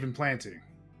you're not even planting.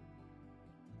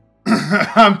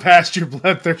 I'm past your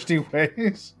bloodthirsty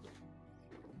ways.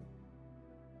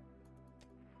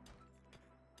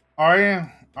 Are you?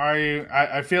 Are you?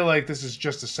 I feel like this is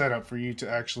just a setup for you to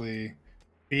actually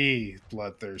be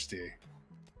bloodthirsty.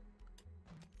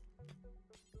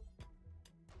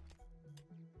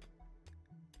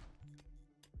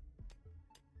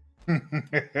 I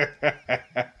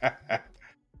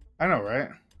know, right?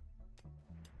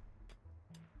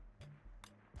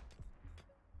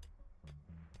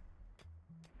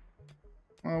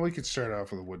 Well, we could start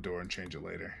off with a wood door and change it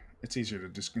later. It's easier to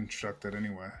deconstruct that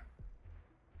anyway.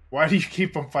 Why do you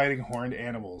keep on fighting horned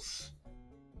animals?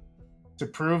 To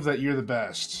prove that you're the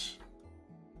best.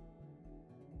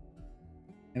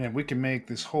 And then we can make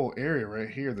this whole area right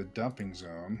here the dumping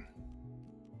zone.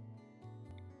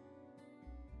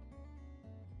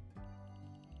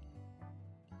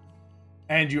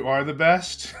 And you are the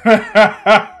best?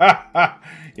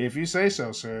 If you say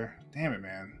so, sir. Damn it,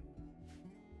 man.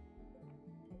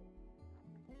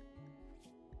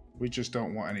 We just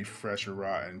don't want any fresh or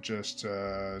rotten. Just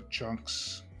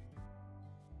chunks.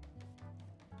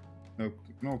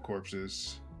 No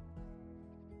corpses.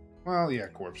 Well, yeah,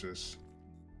 corpses.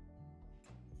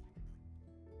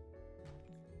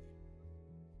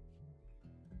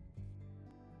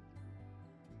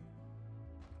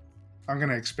 I'm going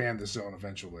to expand the zone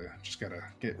eventually. Just got to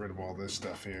get rid of all this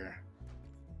stuff here.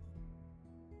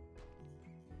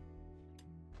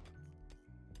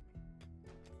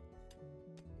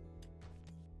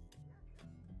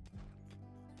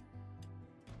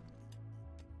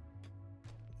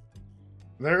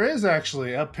 There is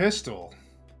actually a pistol.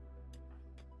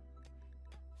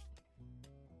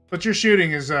 But your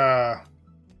shooting is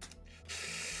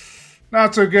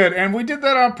not so good. And we did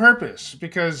that on purpose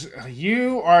because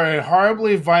you are a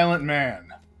horribly violent man.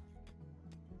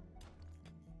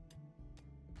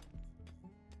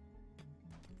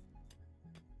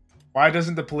 Why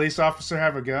doesn't the police officer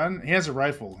have a gun? He has a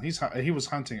rifle. He was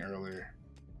hunting earlier.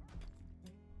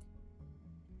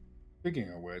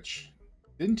 Speaking of which,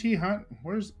 didn't he hunt?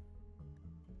 Where's...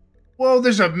 Whoa,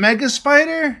 there's a mega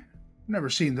spider? Never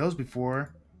seen those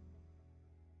before.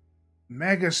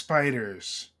 Mega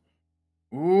spiders.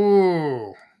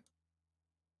 Ooh.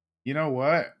 You know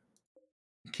what?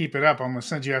 Keep it up. I'm going to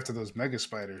send you after those mega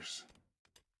spiders.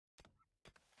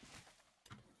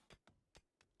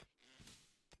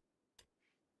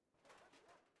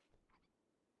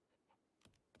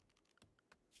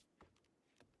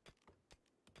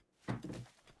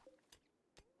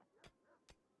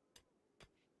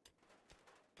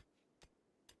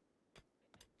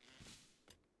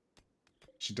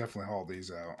 Should definitely haul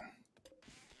these out.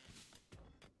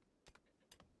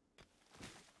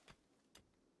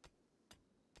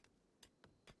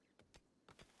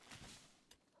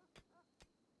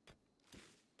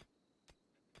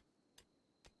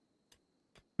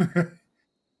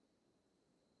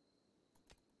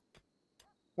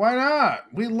 Why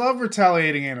not? We love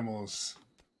retaliating animals.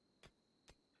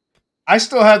 I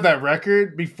still have that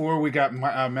record before we got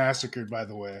massacred, by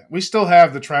the way. We still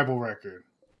have the tribal record.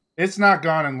 It's not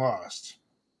gone and lost.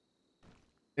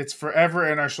 It's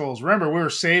forever in our souls. Remember, we were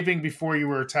saving before you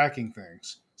were attacking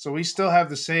things. So we still have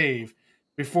the save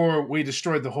before we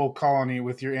destroyed the whole colony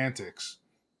with your antics.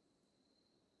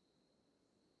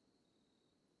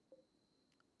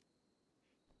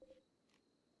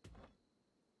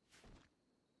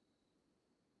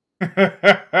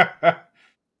 I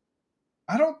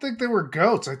don't think they were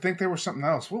goats. I think they were something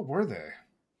else. What were they?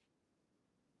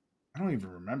 I don't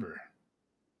even remember.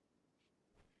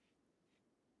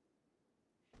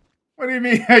 What do you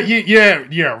mean?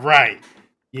 Yeah, right.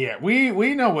 Yeah,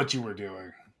 we know what you were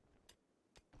doing.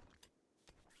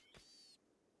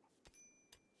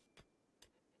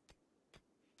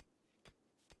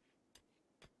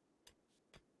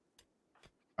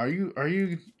 Are you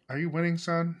winning,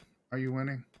 son? Are you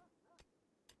winning?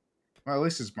 Well, at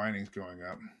least his mining's going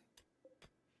up.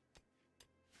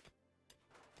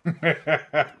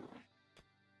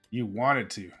 You wanted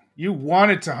to. You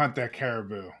wanted to hunt that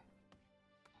caribou.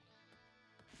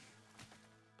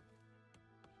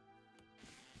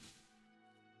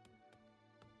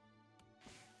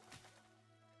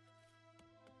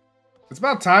 It's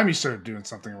about time you started doing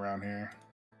something around here.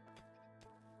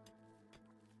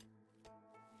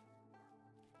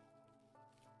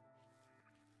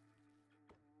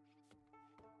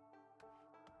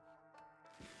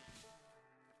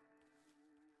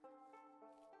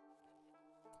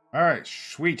 All right,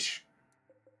 sweet.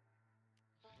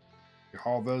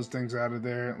 Haul those things out of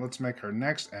there. Let's make our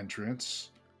next entrance.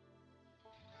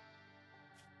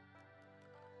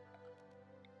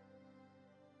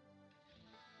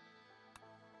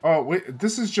 Oh, wait,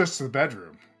 this is just the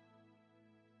bedroom.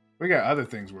 We got other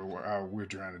things we're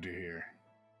trying to do here.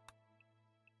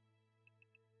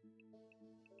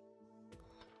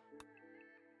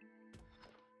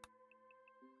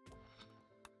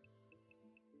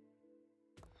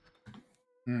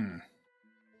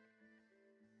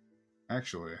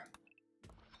 Actually,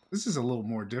 this is a little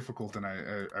more difficult than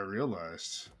I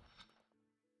realized.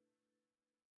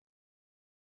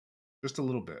 Just a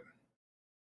little bit.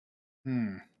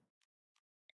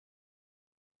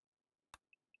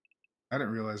 I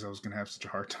didn't realize I was going to have such a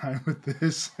hard time with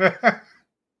this. I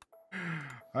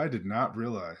did not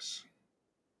realize.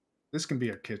 This can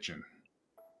be our kitchen.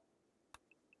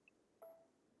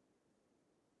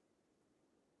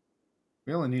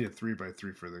 We only need a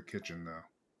 3x3 for the kitchen, though.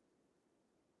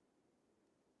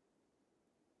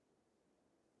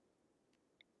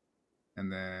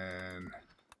 And then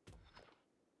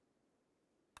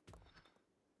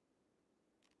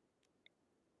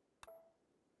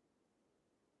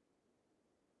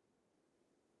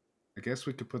I guess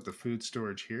we could put the food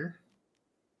storage here.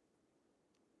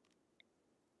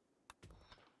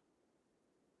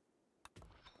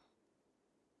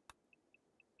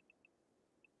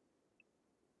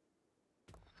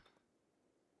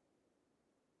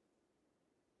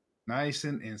 Nice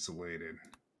and insulated.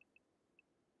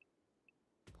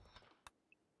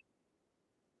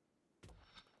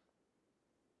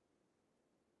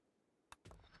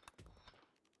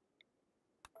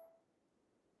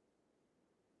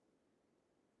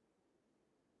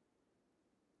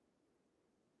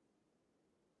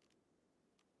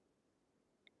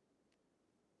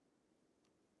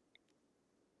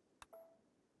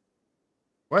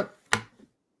 What?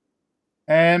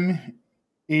 M-E-G-A.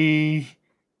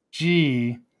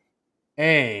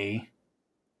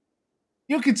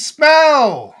 You can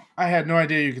spell! I had no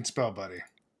idea you could spell, buddy.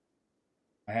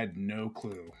 I had no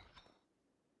clue.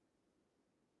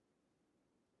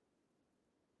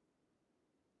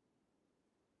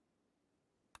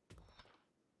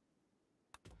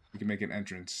 We can make an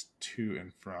entrance to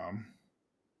and from.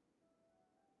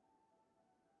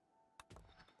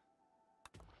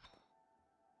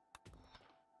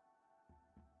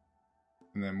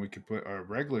 And then we could put our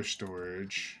regular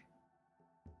storage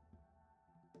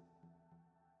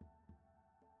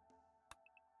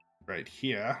right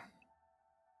here.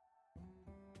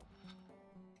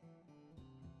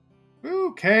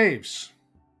 Ooh, caves.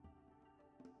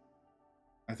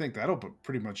 I think that'll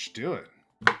pretty much do it.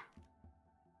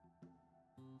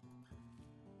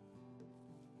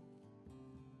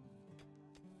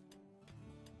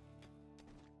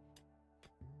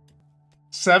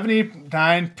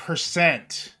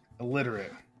 %79%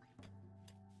 illiterate.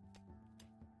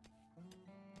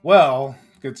 Well,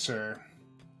 good sir,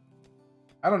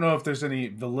 I don't know if there's any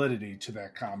validity to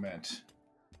that comment.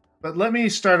 But let me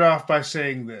start off by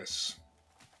saying this.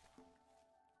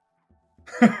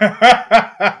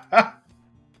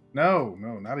 No,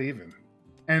 not even.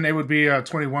 And it would be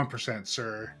 21%,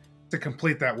 sir, to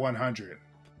complete that 100.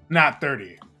 Not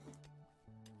 30.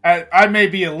 I may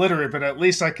be illiterate, but at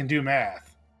least I can do math.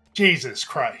 Jesus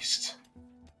Christ.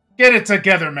 Get it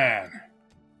together, man.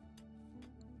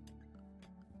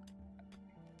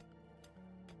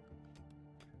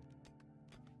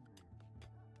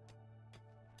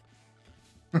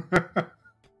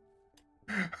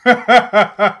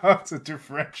 It's a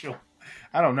differential.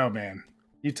 I don't know, man.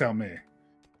 You tell me.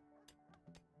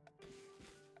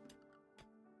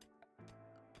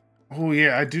 Oh,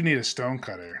 yeah, I do need a stone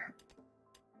cutter.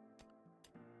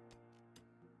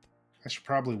 I should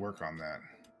probably work on that.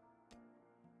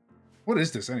 What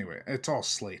is this anyway? It's all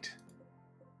slate.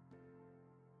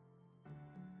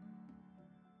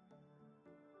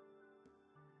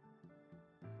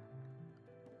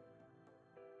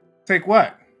 Take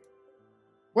what?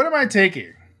 What am I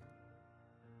taking?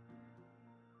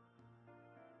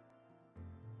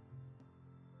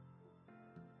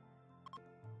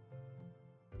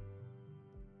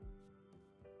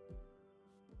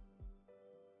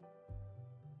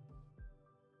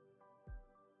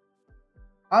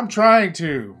 I'm trying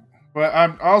to, but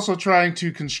I'm also trying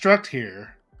to construct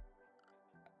here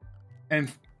and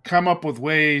come up with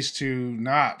ways to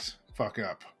not fuck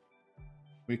up.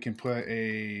 We can put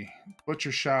a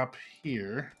butcher shop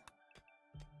here.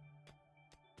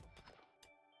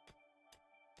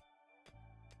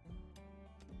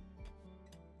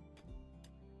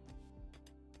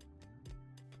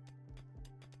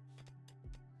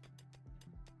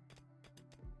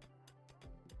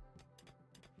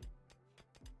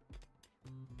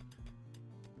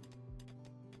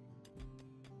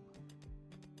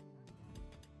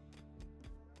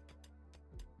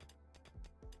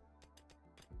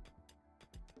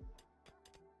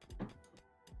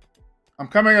 I'm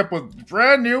coming up with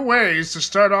brand new ways to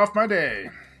start off my day.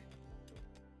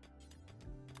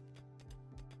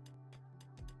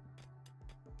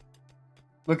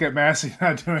 Look at Massey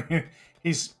not doing it.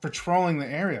 He's patrolling the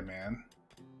area, man.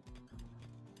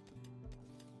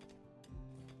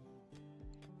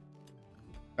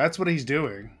 That's what he's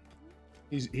doing.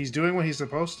 He's doing what he's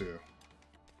supposed to.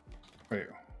 Wait.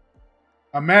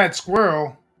 A mad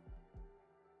squirrel?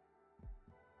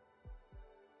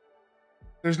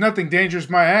 There's nothing dangerous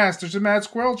my ass. There's a mad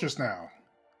squirrel just now.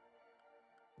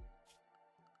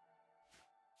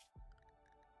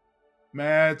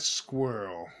 Mad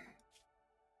squirrel.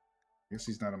 I guess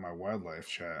he's not in my wildlife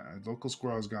chat. A local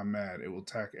squirrel has gone mad. It will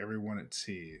attack everyone it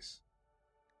sees.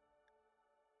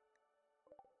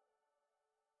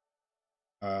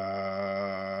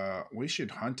 We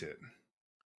should hunt it.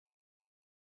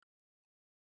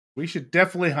 We should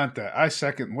definitely hunt that. I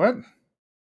second. What?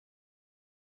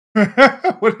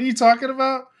 What are you talking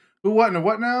about? Who, what, and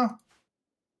what now?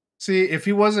 See, if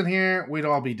he wasn't here, we'd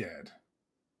all be dead.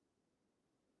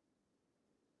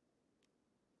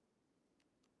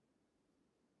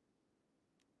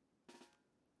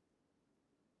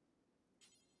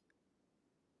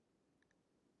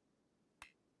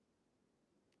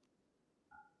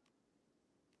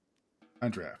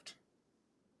 Undraft.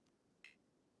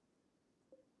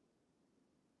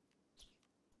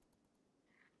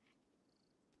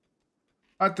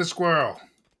 Hunt the squirrel.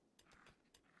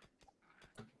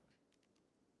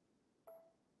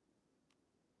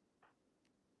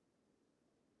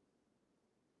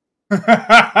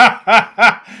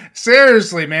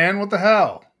 Seriously, man, what the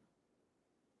hell?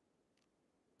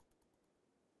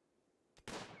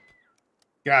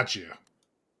 Got you.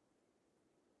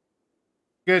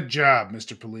 Good job,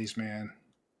 Mr. Policeman.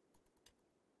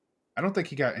 I don't think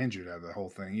he got injured out of the whole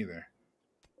thing either.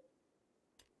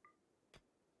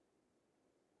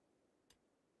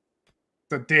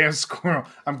 The damn squirrel.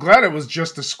 I'm glad it was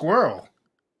just a squirrel.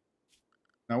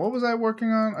 Now, what was I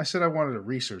working on? I said I wanted a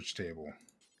research table.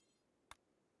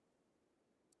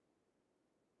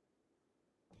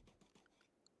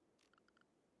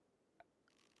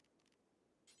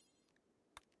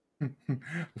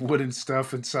 Wooden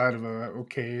stuff inside of a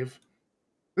cave.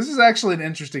 This is actually an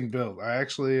interesting build. I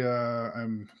actually,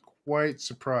 I'm quite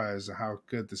surprised at how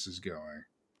good this is going.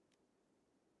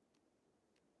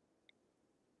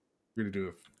 We're going to do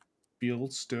a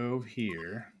field stove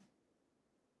here.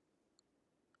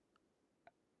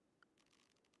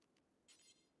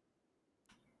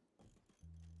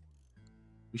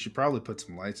 We should probably put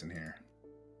some lights in here.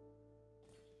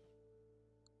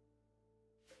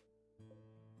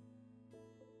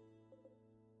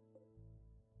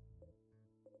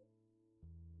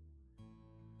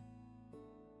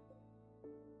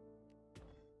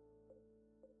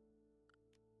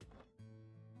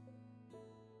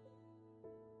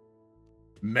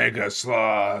 Mega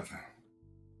Sloth.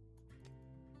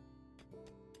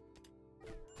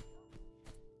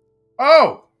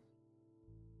 Oh!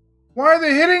 Why are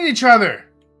they hitting each other?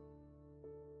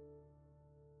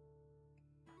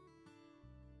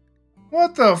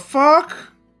 What the fuck?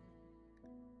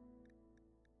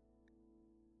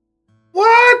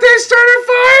 What? They started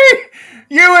fighting?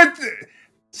 You and...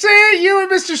 Say you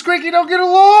and Mr. Squeaky don't get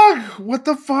along? What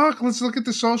the fuck? Let's look at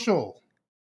the social.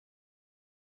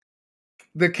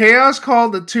 The chaos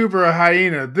called the tuber a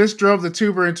hyena. This drove the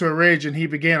tuber into a rage and he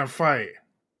began a fight.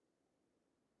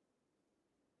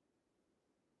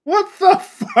 What the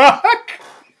fuck?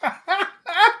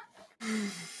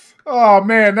 Oh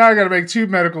man, now I gotta make 2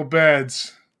 medical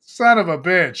beds. Son of a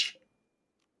bitch.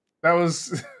 That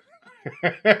was...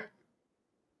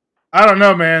 I don't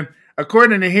know, man.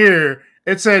 According to here,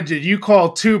 it said, did you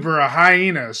call Tuber a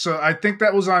hyena? So I think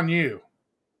that was on you.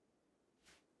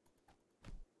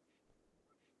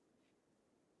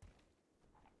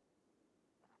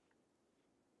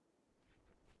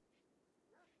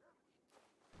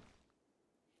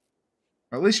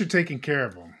 At least you're taking care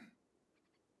of them.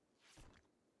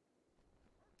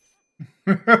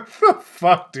 What the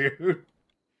fuck, dude?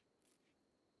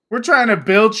 We're trying to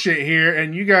build shit here,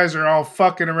 and you guys are all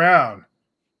fucking around.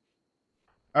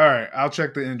 Alright, I'll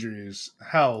check the injuries.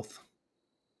 Health.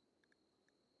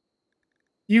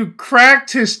 You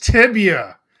cracked his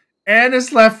tibia and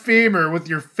his left femur with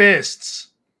your fists.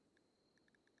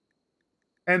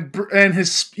 And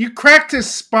his... You cracked his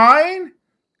spine?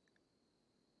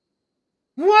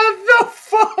 What the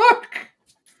fuck?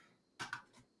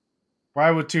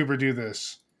 Why would Tuber do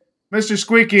this? Mr.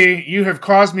 Squeaky, you have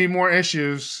caused me more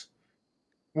issues.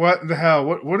 What the hell?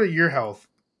 What are your health?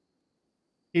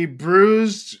 He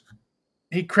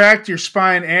cracked your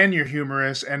spine and your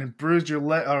humerus and bruised your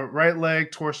right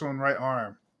leg, torso, and right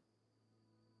arm.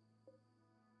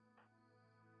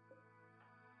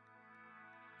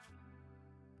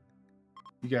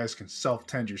 You guys can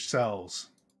self-tend yourselves.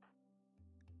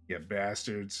 You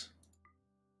bastards.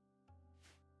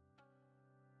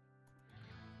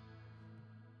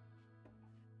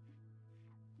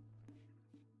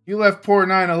 You left poor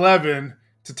 9/11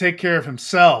 to take care of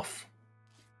himself.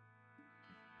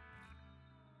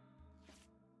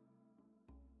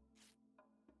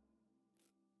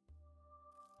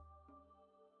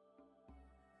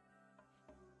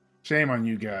 Shame on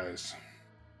you guys.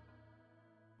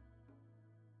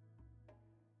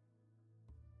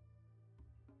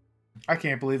 I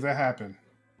can't believe that happened.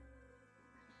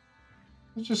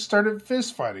 They just started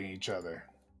fist fighting each other.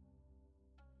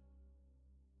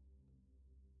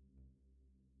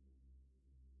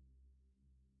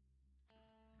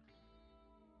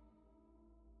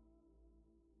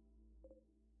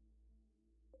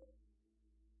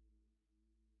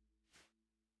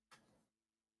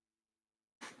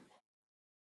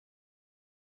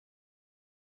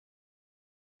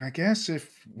 I guess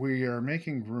if we are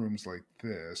making rooms like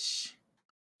this...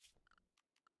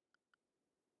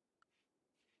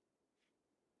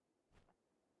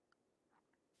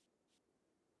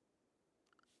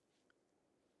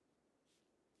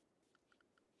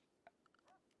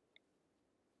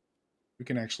 we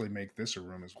can actually make this a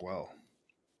room as well.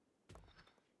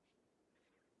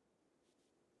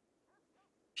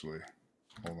 Actually,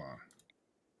 hold on.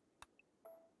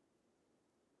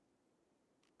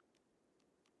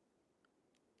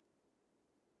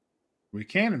 We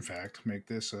can, in fact, make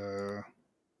this a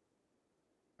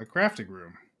crafting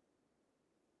room.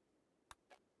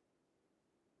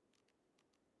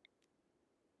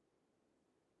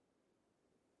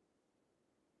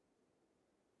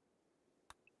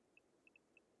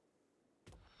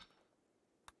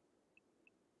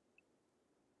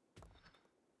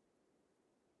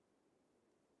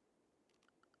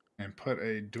 And put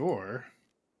a door.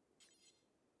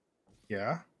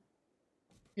 Yeah.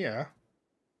 Yeah.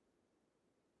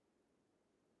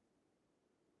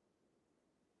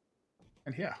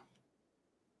 And yeah.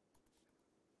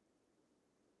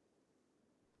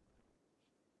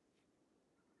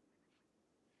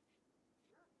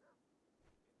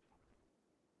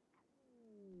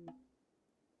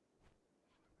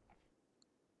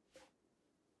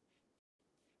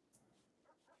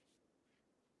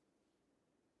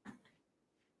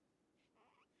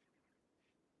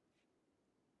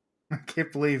 I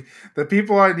can't believe the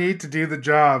people I need to do the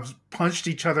jobs punched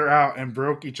each other out and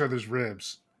broke each other's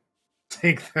ribs.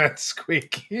 Take that,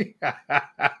 Squeaky.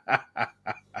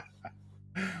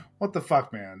 What the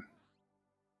fuck, man?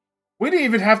 We didn't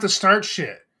even have to start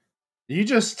shit. You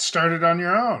just started on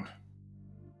your own.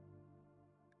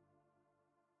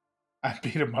 I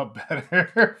beat him up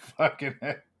better. Fucking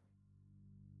heck.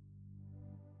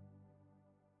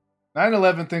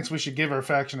 9/11 thinks we should give our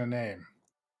faction a name.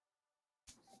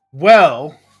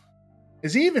 Well,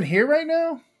 is he even here right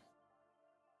now?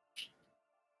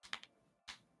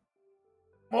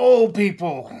 Mole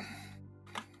people.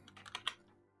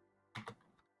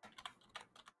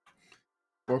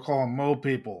 We'll call them Mole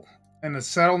people. And the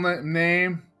settlement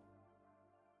name?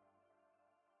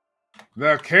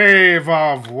 The Cave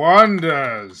of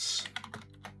Wonders.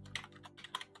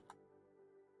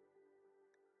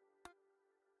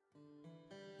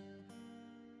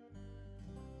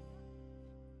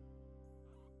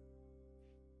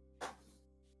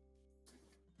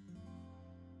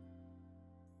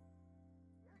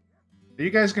 Are you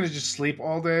guys going to just sleep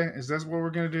all day? Is that what we're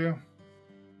going to do?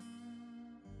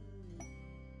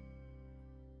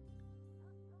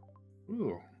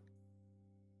 Ooh.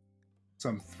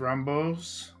 Some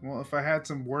thrombos. Well, if I had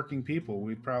some working people,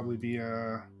 we'd probably be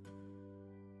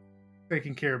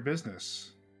taking care of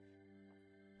business.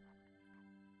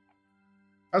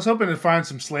 I was hoping to find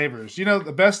some slavers. You know,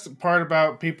 the best part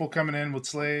about people coming in with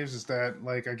slaves is that,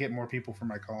 like, I get more people for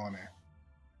my colony.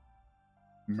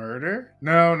 Murder?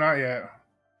 No, not yet.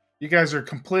 You guys are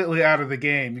completely out of the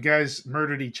game. You guys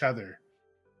murdered each other.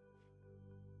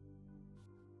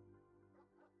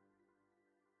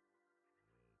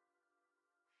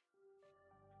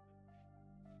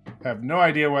 I have no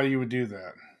idea why you would do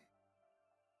that.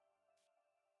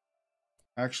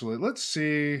 Actually, let's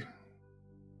see.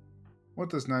 What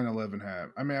does 9/11 have?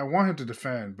 I mean, I want him to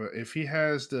defend, but if he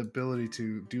has the ability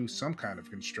to do some kind of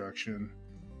construction,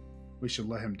 we should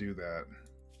let him do that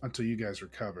until you guys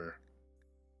recover.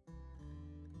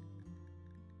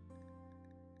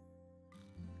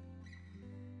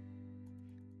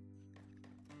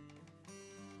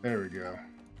 There we go.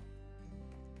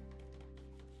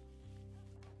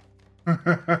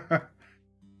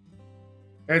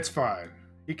 It's fine.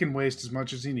 He can waste as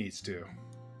much as he needs to.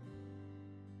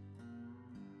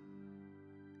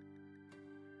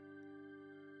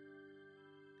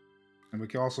 And we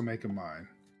can also make him mine.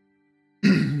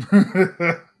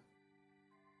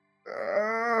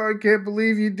 Oh, I can't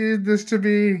believe you did this to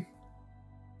me.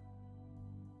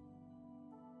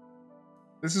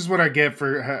 This is what I get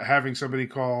for having somebody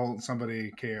call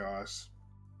somebody chaos.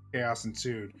 Chaos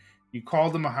ensued. You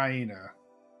called him a hyena.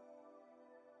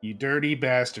 You dirty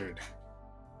bastard.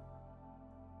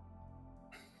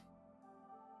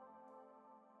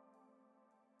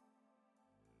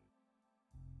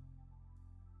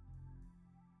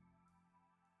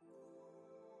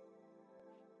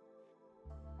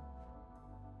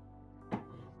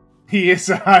 He is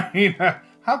a hyena.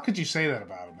 How could you say that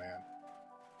about him, man?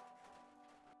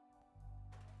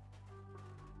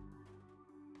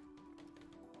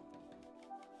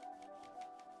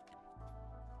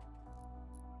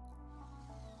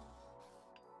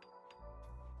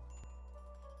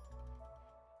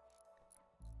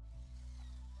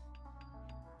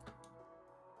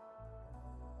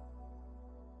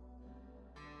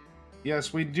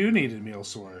 Yes, we do need a meal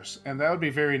source, and that would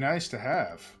be very nice to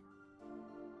have.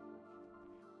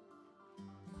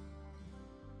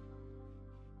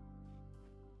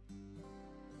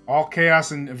 All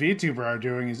Chaos and VTuber are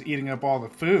doing is eating up all the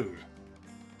food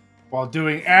while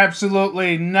doing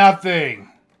absolutely nothing.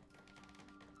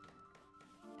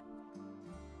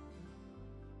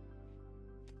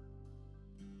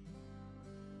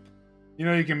 You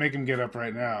know you can make him get up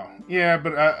right now. Yeah,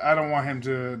 but I don't want him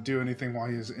to do anything while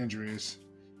he has injuries.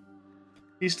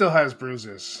 He still has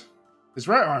bruises. His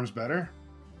right arm's better.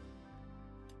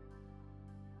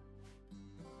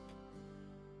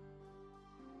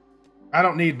 I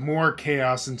don't need more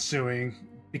chaos ensuing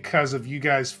because of you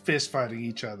guys fist fighting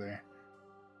each other.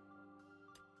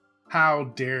 How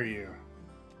dare you?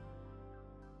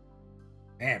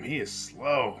 Damn, he is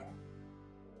slow.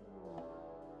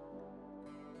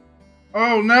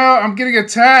 Oh no, I'm getting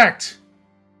attacked!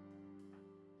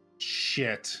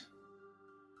 Shit.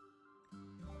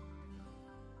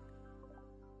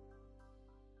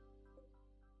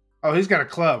 Oh, he's got a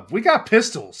club. We got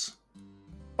pistols.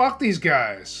 Fuck these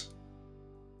guys.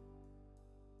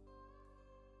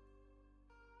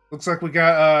 Looks like we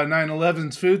got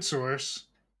 9/11's food source.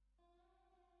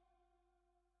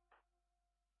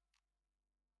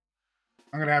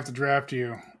 I'm going to have to draft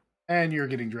you. And you're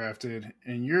getting drafted.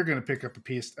 And you're going to pick up a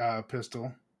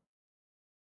pistol.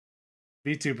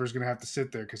 VTuber's going to have to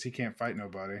sit there because he can't fight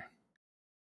nobody.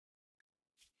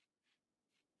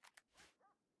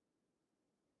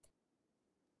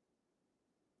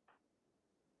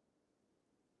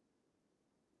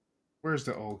 Where's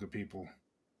the Olga people?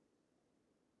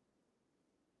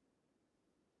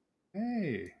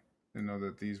 Hey. Didn't know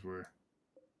that these were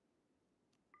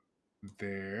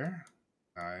there.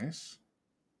 Nice.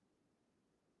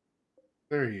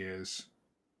 There he is.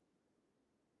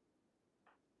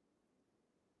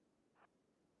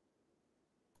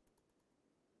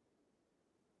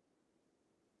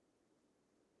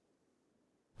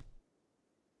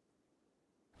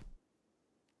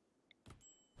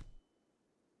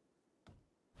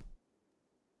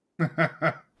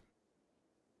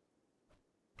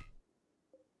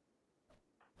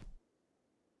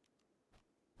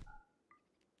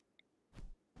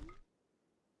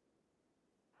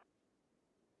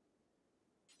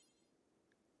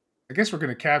 I guess we're going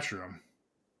to capture him.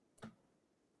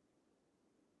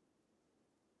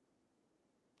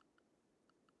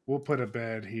 We'll put a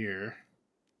bed here.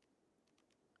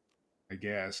 I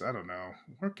guess. I don't know.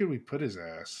 Where could we put his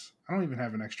ass? I don't even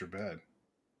have an extra bed.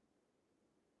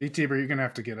 VTuber, you're going to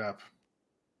have to get up.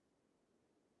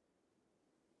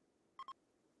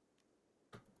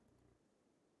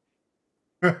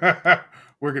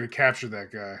 We're going to capture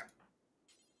that guy.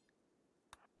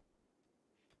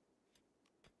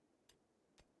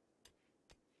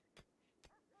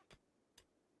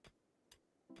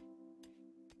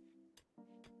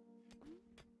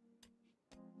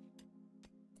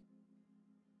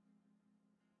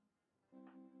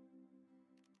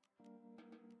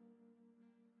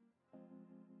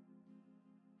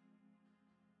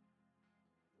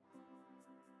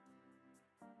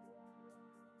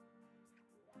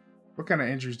 What kind of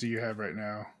injuries do you have right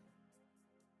now?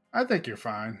 I think you're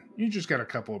fine. You just got a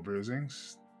couple of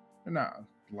bruisings. They're not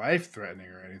life-threatening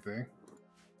or anything.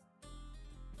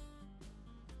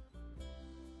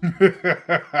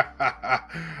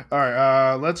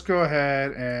 Alright, let's go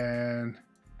ahead and...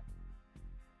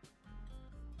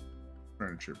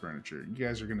 Furniture. You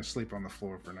guys are going to sleep on the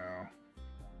floor for now.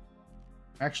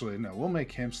 Actually, no, we'll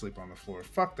make him sleep on the floor.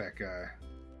 Fuck that guy.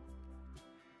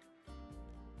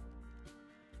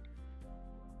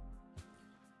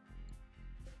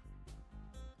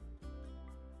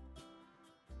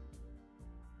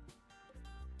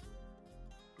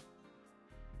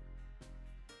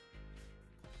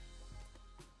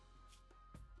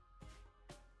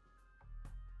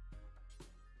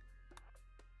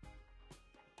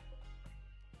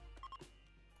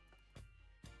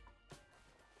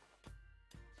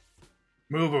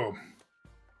 Move him.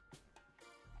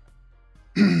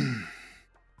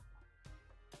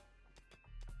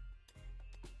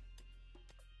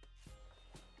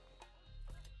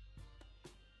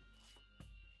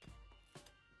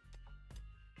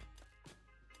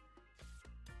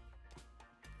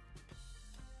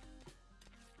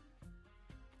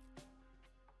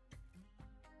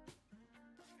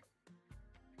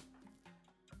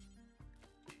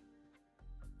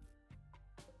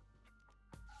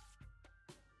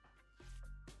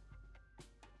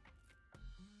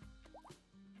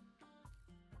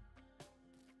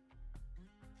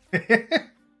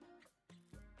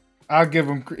 I'll give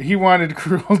him. He wanted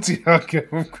cruelty. I'll give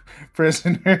him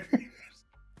prisoner.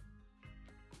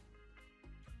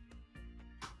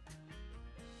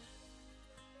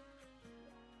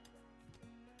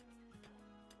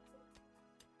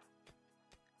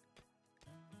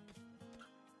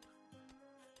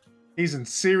 He's in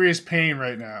serious pain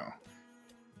right now.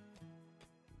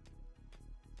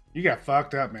 You got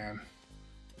fucked up, man.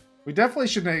 We definitely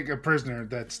should make a prisoner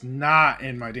that's not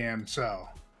in my damn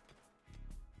cell.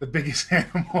 The biggest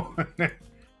animal in there.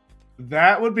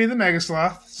 That would be the Mega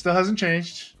Sloth. Still hasn't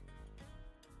changed.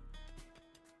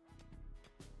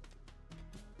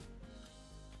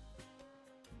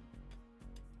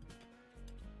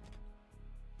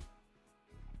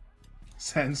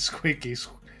 Send Squeaky.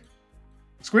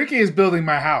 Squeaky is building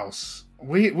my house.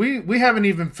 We haven't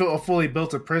even fully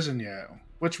built a prison yet,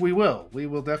 which we will. We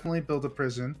will definitely build a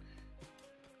prison.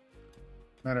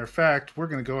 Matter of fact, we're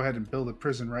going to go ahead and build a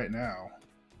prison right now.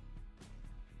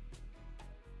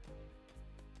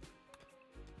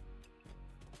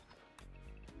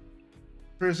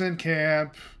 Prison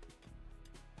camp.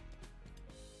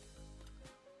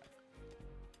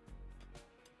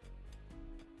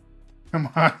 Come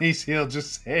on, he'll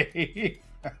just say.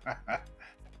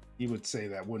 You would say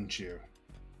that, wouldn't you?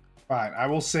 Fine, I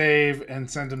will save and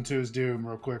send him to his doom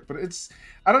real quick. But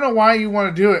I don't know why you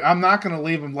want to do it. I'm not going to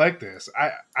leave him like this.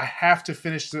 I have to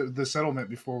finish the settlement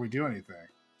before we do anything.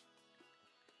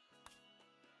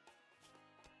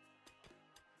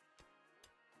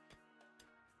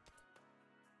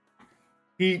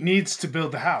 He needs to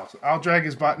build the house. I'll drag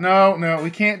his bot. No, we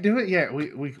can't do it yet.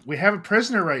 We have a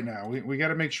prisoner right now. We got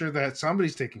to make sure that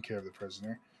somebody's taking care of the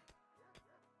prisoner.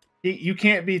 You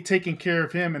can't be taking care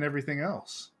of him and everything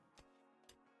else.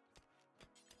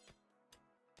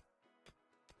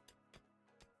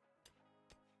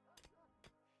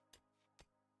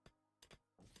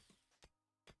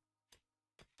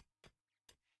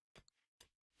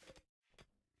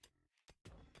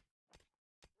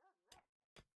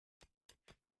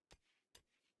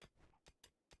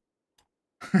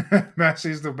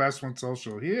 Massey's the best one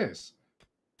social. He is.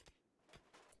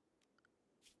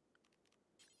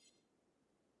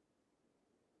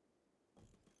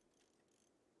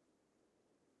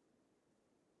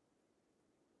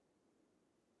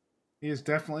 He is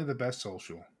definitely the best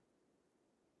social.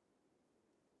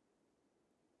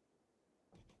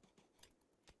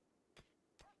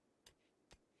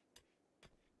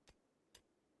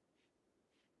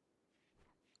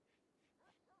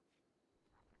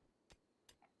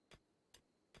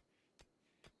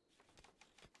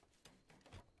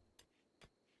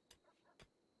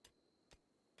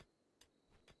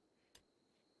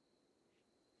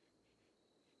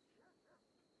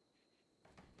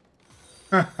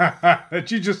 Did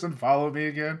you just unfollow me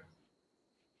again?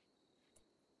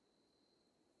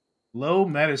 Low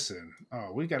medicine.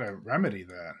 Oh, we gotta remedy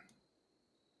that.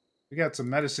 We got some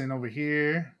medicine over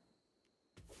here.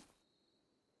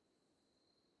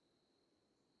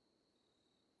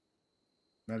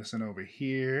 Medicine over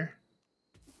here.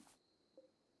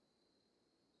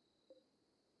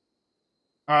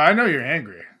 Oh, I know you're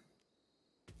angry.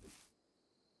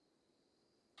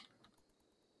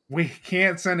 We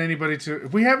can't send anybody to...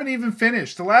 We haven't even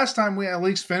finished. The last time we at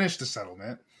least finished a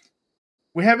settlement.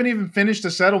 We haven't even finished a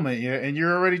settlement yet, and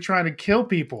you're already trying to kill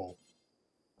people.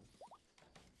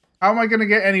 How am I going to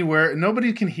get anywhere?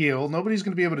 Nobody can heal. Nobody's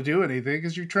going to be able to do anything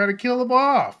because you're trying to kill them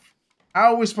off.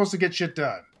 How are we supposed to get shit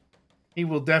done? He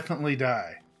will definitely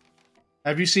die.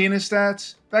 Have you seen his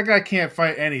stats? That guy can't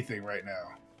fight anything right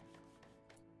now.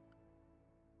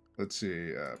 Let's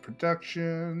see.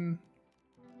 Production...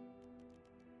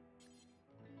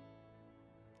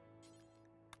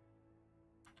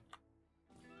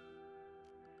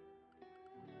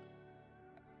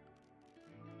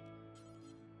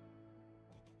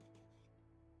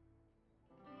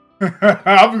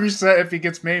 I'll reset if he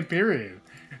gets main period.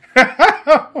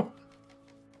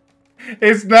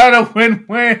 It's not a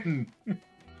win-win.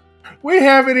 We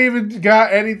haven't even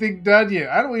got anything done yet.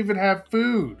 I don't even have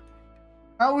food.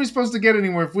 How are we supposed to get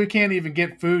anywhere if we can't even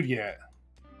get food yet?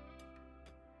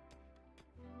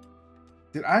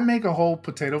 Did I make a whole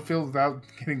potato field without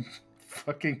getting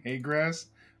fucking hay grass?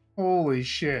 Holy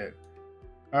shit.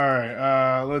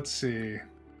 Alright, let's see.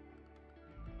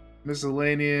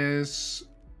 Miscellaneous...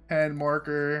 Pen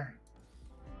marker.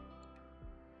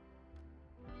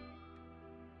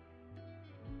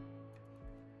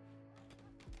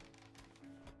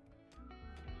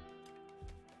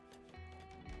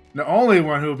 The only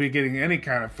one who will be getting any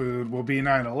kind of food will be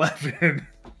 9/11.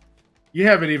 You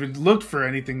haven't even looked for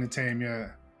anything to tame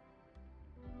yet.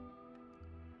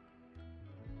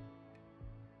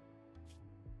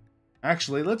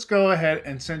 Actually, let's go ahead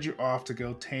and send you off to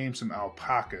go tame some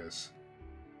alpacas.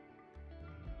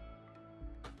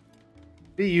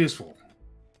 Be useful.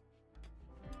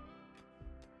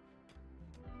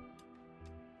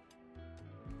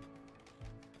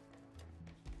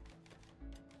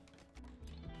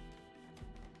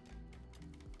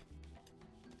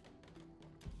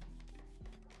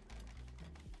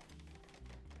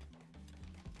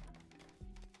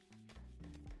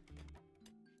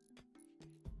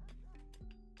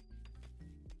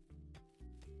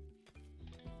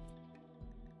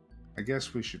 I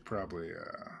guess we should probably,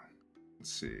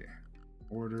 let's see,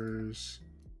 orders.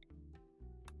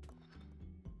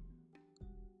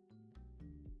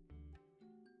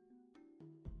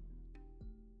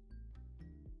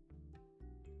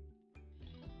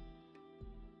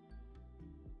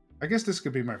 I guess this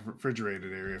could be my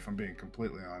refrigerated area if I'm being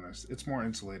completely honest. It's more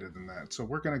insulated than that. So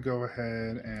we're going to go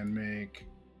ahead and make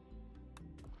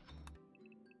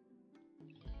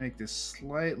this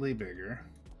slightly bigger.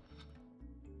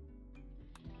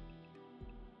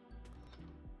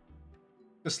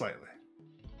 Just slightly.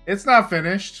 It's not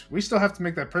finished. We still have to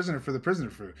make that prisoner for the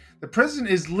prisoner food. The prison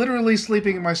is literally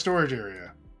sleeping in my storage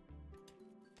area.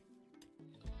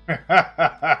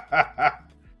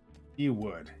 You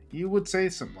would. You would say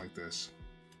something like this.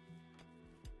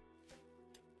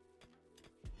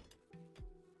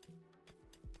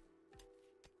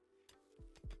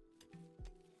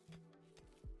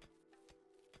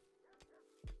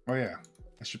 Oh yeah.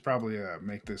 I should probably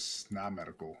make this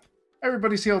non-medical.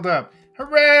 Everybody's healed up.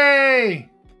 Hooray!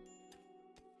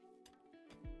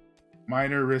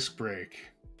 Minor risk break.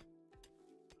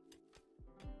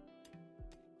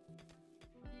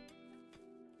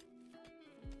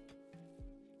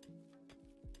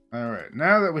 All right,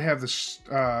 now that we have this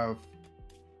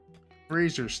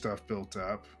freezer stuff built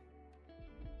up,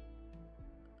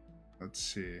 let's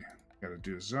see. Got to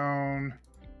do a zone.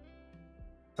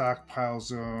 Stockpile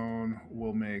zone.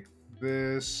 We'll make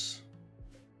this.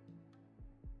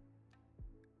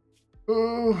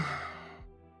 Oh,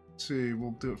 let's see.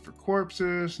 We'll do it for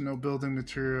corpses. No building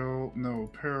material. No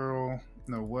apparel.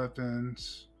 No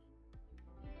weapons.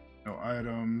 No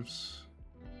items.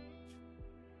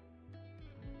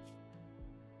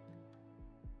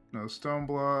 No stone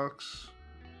blocks.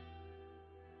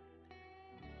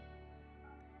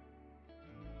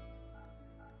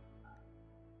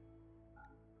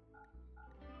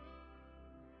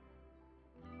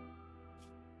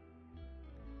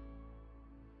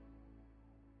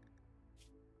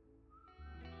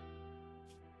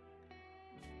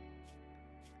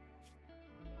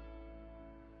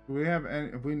 Do we have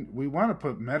any? We want to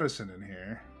put medicine in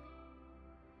here.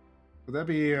 Would that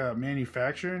be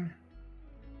manufacturing?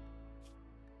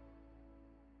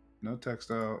 No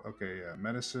textile. Okay, yeah.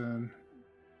 Medicine.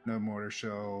 No mortar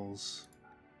shells.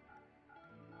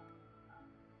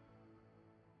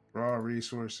 Raw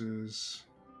resources.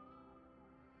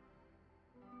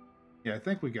 Yeah, I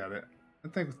think we got it.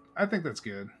 I think that's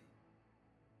good.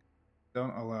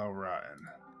 Don't allow rotten.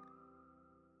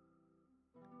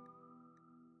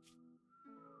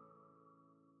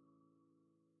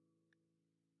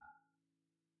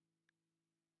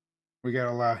 We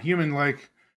gotta allow human like.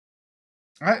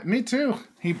 Me too.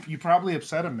 You probably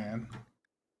upset him, man.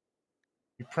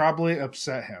 You probably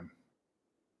upset him.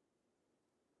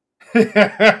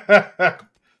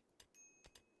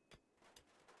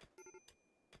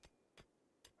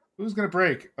 Who's gonna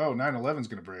break? Oh, 9/11's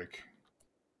gonna break.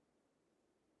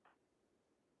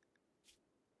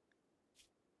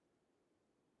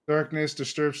 Darkness,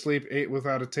 disturbed sleep, ate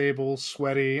without a table,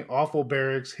 sweaty, awful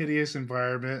barracks, hideous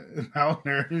environment,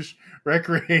 malnourished,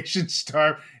 recreation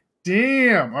starved.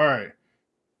 Damn! Alright.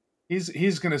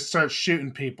 He's gonna start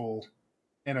shooting people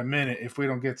in a minute if we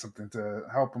don't get something to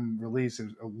help him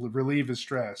relieve his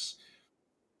stress.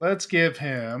 Let's give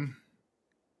him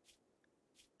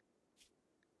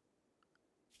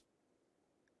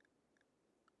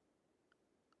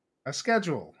a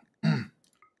schedule.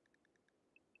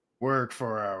 Work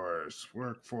 4 hours.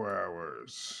 Work 4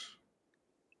 hours.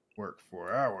 Work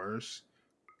 4 hours.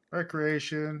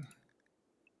 Recreation.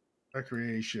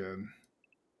 Recreation.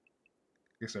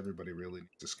 I guess everybody really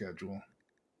needs a schedule.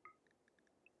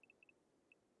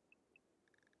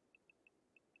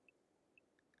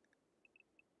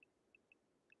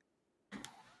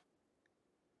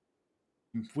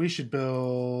 We should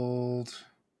build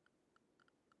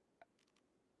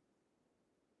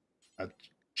a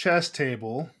chess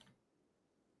table.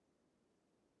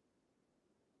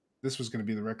 This was going to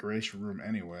be the recreation room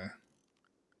anyway.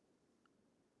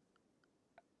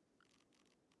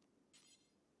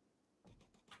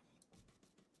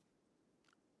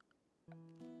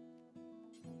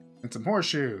 And some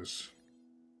horseshoes.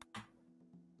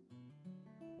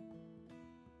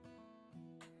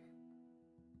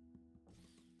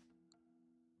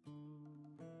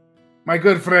 My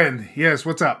good friend. Yes,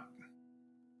 what's up?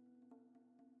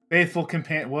 Faithful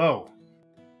companion. Whoa.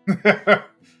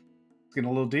 It's getting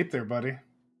a little deep there, buddy.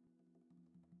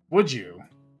 Would you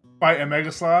fight a mega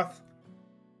sloth?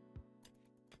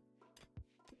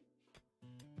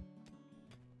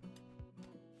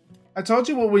 I told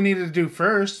you what we needed to do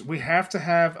first. We have to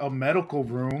have a medical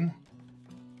room.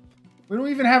 We don't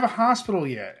even have a hospital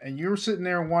yet, and you're sitting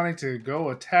there wanting to go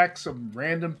attack some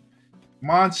random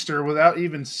monster without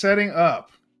even setting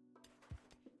up.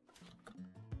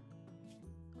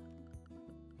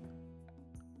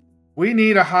 We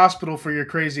need a hospital for your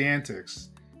crazy antics.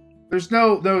 There's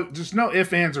no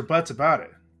ifs, ands, or buts about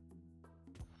it.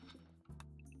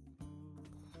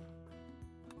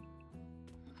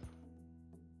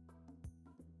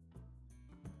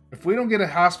 If we don't get a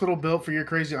hospital built for your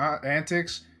crazy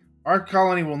antics, our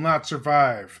colony will not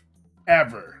survive.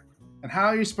 Ever. And how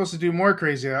are you supposed to do more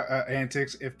crazy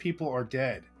antics if people are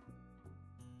dead?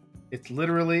 It's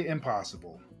literally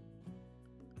impossible.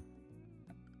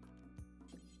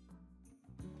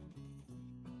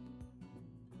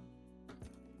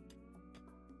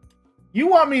 You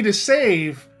want me to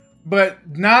save,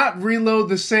 but not reload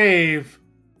the save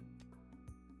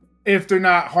if they're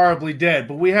not horribly dead.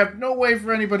 But we have no way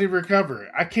for anybody to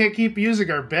recover. I can't keep using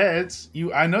our beds.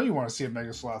 I know you want to see a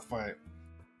Mega Sloth fight.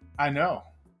 I know.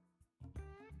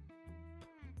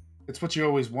 It's what you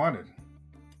always wanted.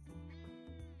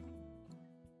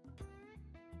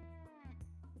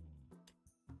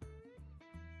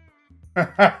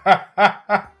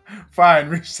 Fine,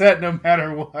 reset no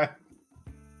matter what.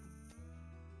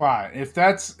 Fine.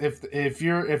 If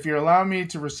you're allowing me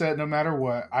to reset no matter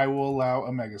what, I will allow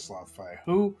a Mega Sloth fight.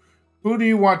 Who do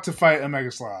you want to fight a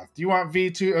Mega Sloth? Do you want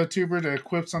Tuber to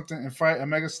equip something and fight a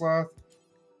Mega Sloth?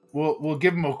 We'll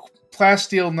give him a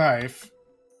plasteel knife.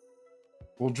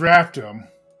 We'll draft him.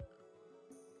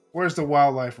 Where's the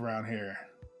wildlife around here?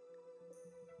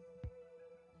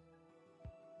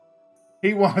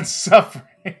 He wants suffering.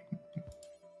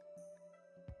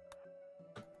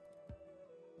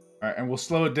 Alright, and we'll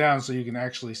slow it down so you can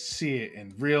actually see it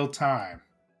in real time.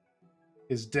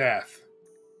 His death.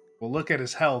 We'll look at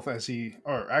his health as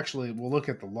or actually, we'll look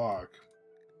at the log.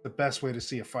 The best way to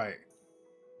see a fight.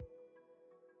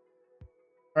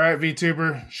 Alright,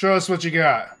 VTuber, show us what you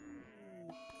got.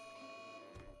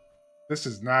 This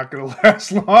is not gonna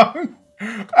last long.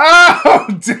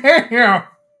 Oh, damn!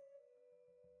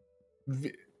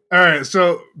 Alright,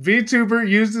 so VTuber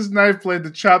used his knife blade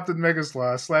to chop the Mega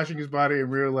Sloth, slashing his body and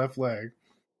rear left leg.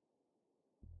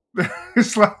 To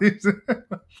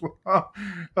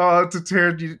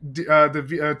tear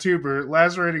the tuber,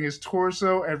 lacerating his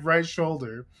torso and right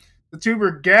shoulder. The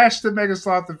tuber gashed the Mega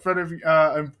Sloth in front of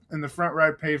in the front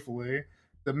right painfully.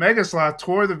 The Mega Sloth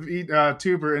tore the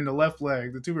tuber in the left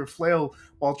leg. The tuber flailed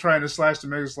while trying to slash the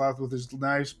Mega Sloth with his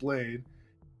knife's blade.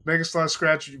 Mega Sloth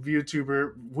scratched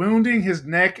VTuber, wounding his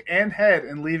neck and head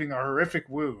and leaving a horrific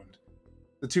wound.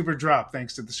 The tuber dropped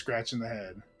thanks to the scratch in the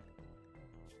head.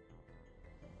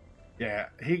 Yeah,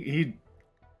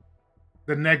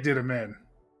 the neck did him in.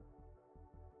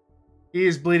 He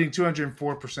is bleeding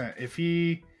 204%. If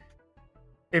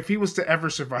he was to ever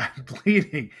survive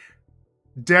bleeding,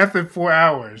 death in 4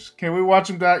 hours. Can we watch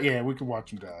him die? Yeah, we can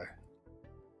watch him die.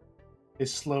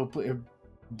 His slow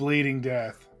bleeding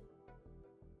death.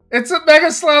 It's a Mega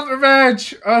Sloth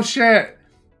revenge! Oh, shit.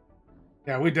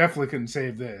 Yeah, we definitely couldn't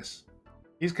save this.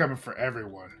 He's coming for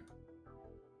everyone.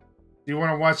 Do you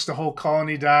want to watch the whole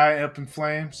colony die up in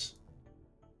flames?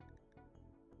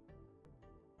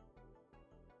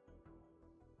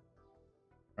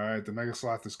 Alright, the Mega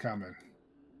Sloth is coming.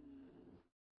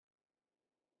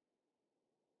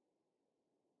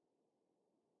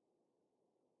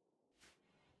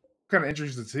 What kind of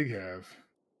injuries does he have?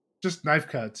 Just knife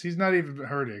cuts. He's not even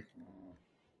hurting.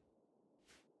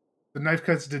 The knife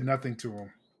cuts did nothing to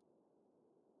him.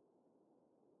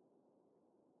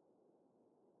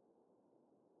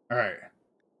 Alright.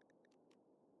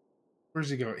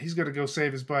 Where's he going? He's gonna go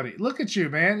save his buddy. Look at you,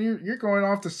 man. You're going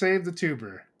off to save the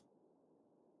tuber.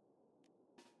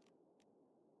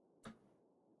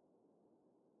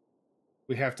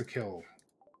 We have to kill.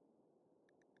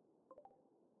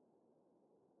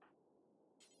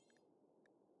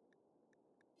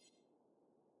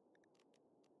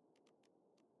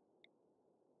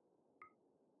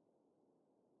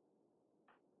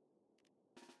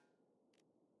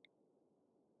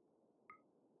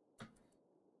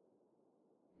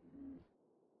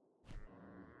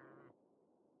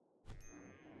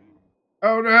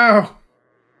 Oh no!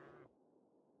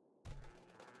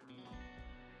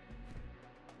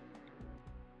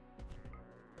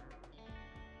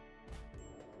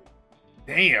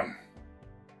 Damn.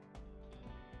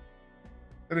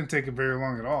 That didn't take him very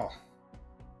long at all.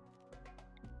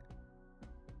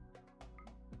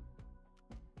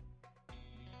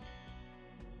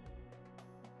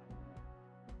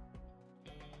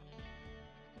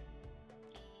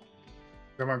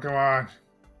 Come on, come on.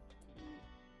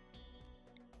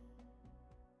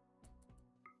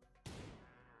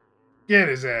 Get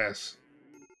his ass.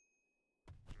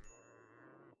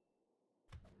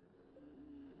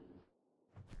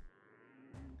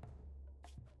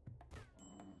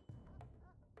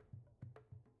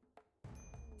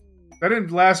 That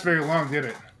didn't last very long, did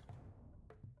it?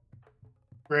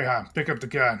 Greyhound, pick up the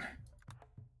gun.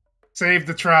 Save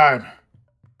the tribe.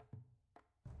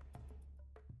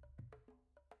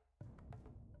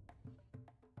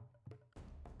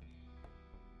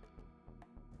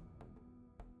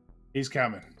 He's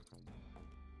coming.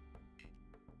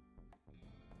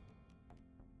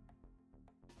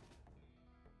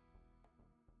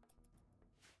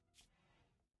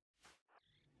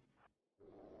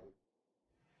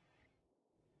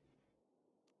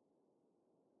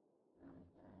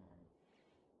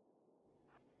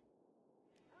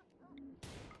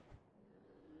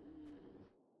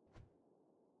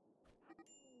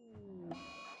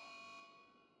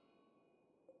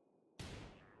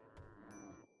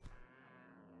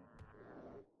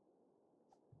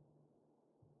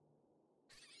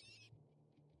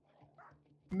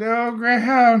 No,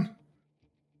 Greyhound!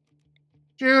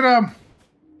 Shoot him!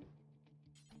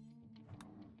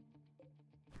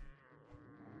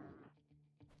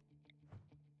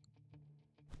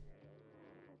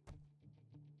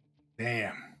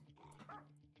 Damn.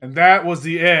 And that was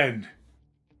the end.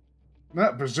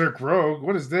 Not Berserk Rogue.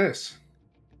 What is this?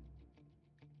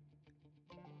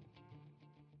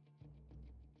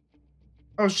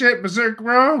 Oh shit, Berserk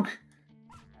Rogue!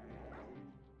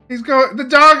 He's going. The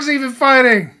dog's even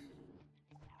fighting!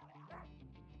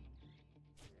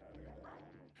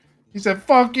 He said,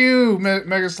 fuck you,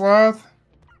 Mega Sloth.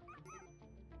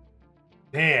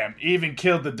 Damn, even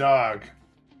killed the dog.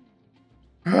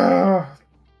 That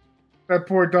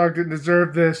poor dog didn't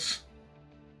deserve this.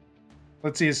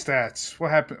 Let's see his stats.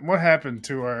 What happened? What happened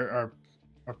to our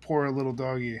poor little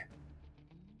doggy?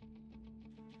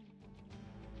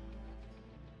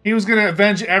 He was gonna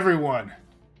avenge everyone.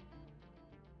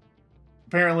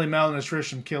 Apparently,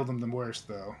 malnutrition killed him the worst,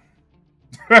 though.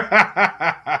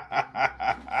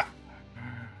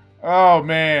 Oh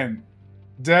man,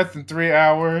 death in 3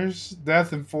 hours.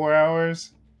 Death in 4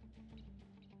 hours.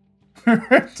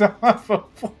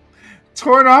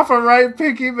 Torn off a right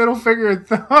pinky, middle finger, and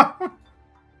thumb.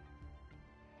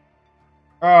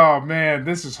 Oh man,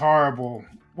 this is horrible.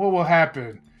 What will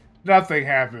happen? Nothing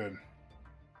happened.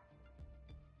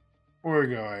 Where are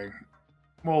we going?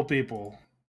 Mole people.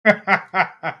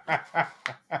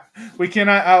 We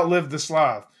cannot outlive the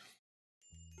sloth.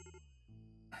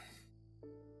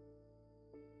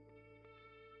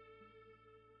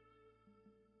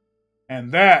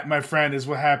 And that, my friend, is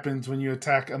what happens when you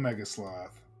attack a Mega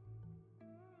Sloth.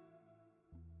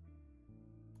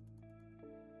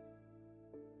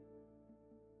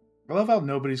 I love how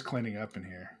nobody's cleaning up in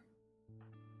here.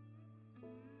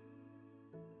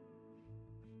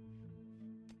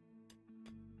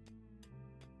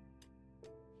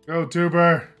 Go,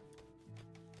 Tuber!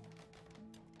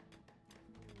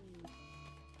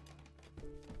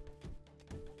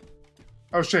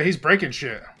 Oh shit, he's breaking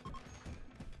shit.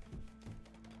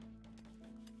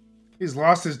 He's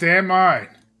lost his damn mind.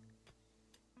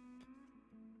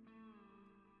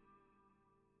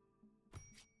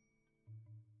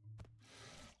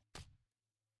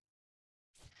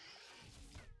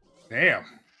 Damn.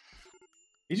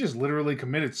 He just literally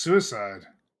committed suicide.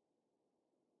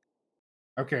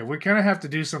 Okay, we kind of have to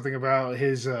do something about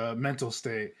his mental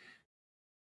state.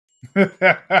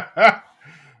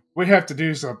 We have to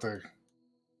do something.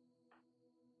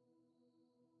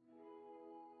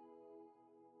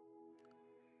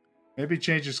 Maybe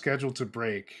change your schedule to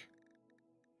break.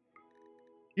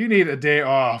 You need a day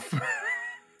off.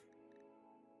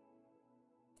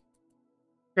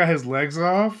 Got his legs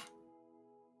off?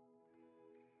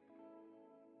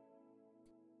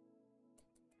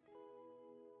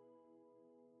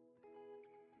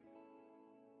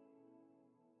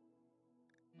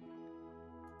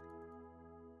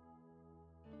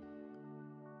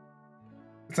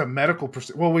 It's a medical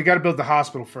procedure. Well, we got to build the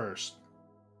hospital first.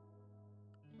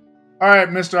 All right,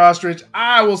 Mr. Ostrich.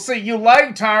 I will see you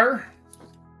later.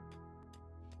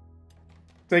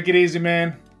 Take it easy,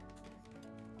 man.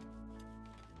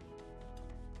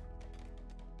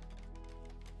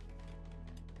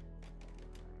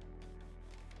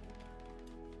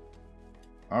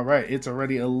 All right, it's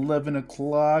already 11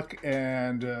 o'clock,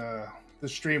 and the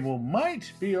stream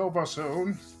might be over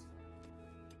soon.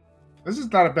 This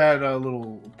is not a bad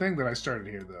little thing that I started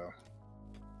here, though.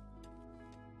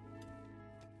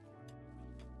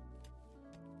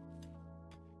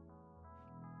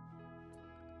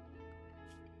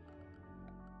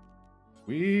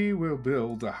 We will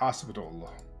build a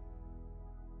hospital.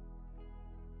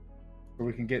 So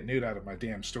we can get Newt out of my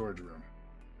damn storage room.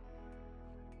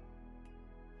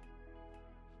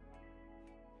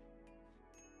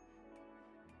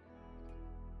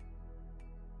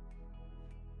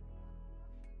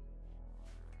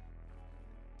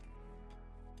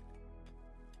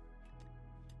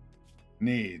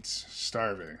 Needs.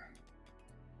 Starving.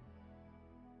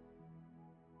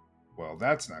 Well,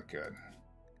 that's not good.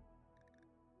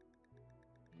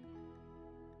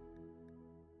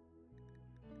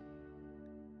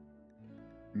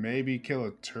 Maybe kill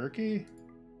a turkey?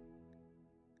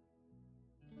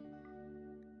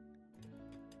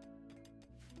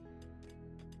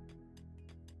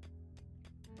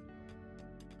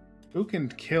 Who can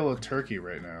kill a turkey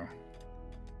right now?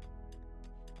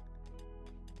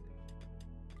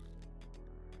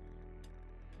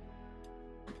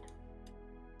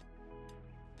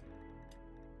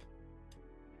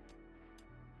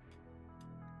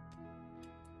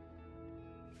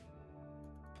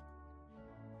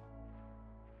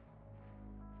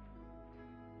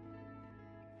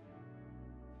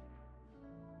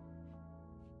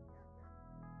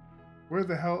 Where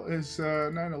the hell is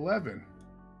 9/11?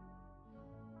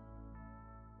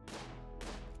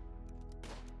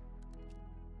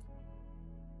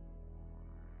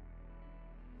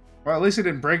 Well, at least it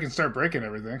didn't break and start breaking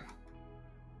everything.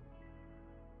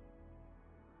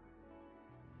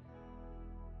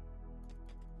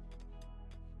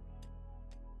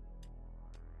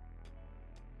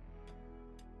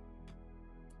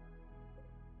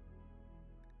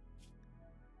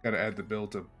 Gotta add the bill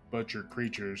to butcher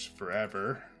creatures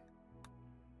forever.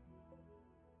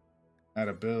 Add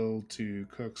a bill to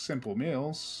cook simple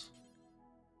meals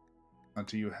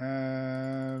until you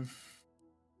have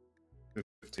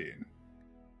 15.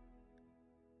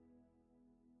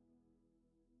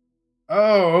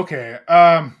 Oh, okay.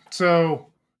 So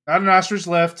not an ostrich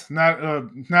left.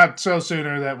 Not so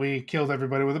sooner that we killed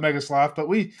everybody with a mega sloth, but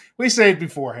we saved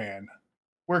beforehand.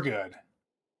 We're good.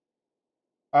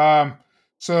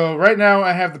 So right now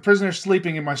I have the prisoner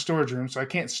sleeping in my storage room, so I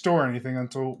can't store anything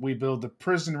until we build the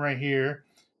prison right here,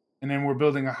 and then we're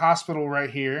building a hospital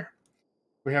right here.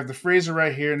 We have the freezer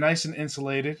right here, nice and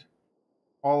insulated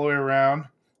all the way around.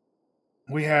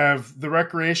 We have the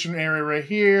recreation area right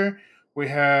here. We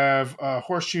have a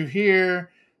horseshoe here,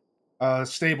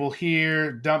 stable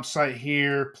here, dump site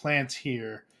here, plants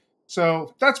here.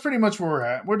 So that's pretty much where we're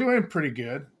at. We're doing pretty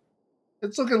good.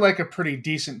 It's looking like a pretty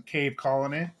decent cave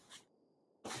colony.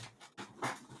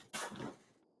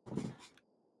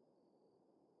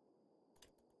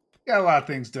 Got a lot of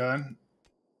things done.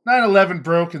 9/11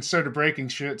 broke and started breaking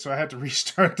shit, so I had to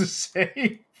restart the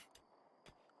save.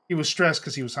 He was stressed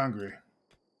because he was hungry.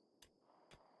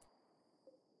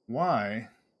 Why?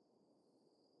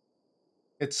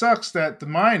 It sucks that the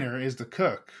miner is the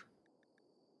cook.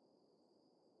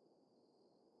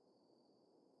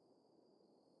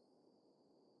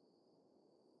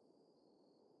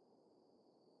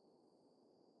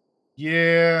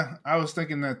 Yeah, I was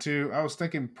thinking that too. I was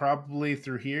thinking probably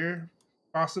through here,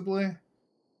 possibly.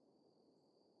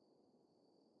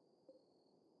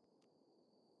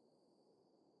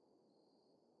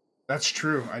 That's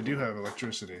true. I do have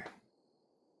electricity.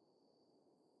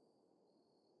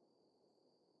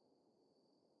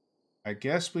 I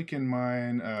guess we can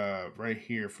mine right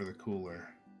here for the cooler.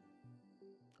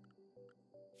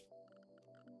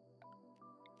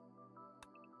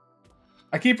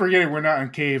 I keep forgetting we're not in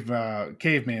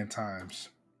caveman times.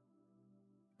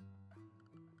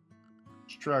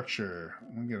 Structure.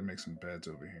 We gotta make some beds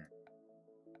over here.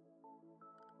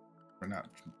 Or not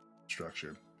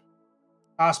structure.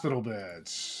 Hospital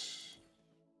beds.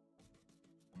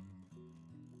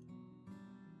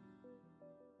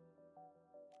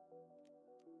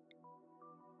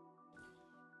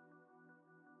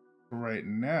 Right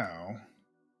now,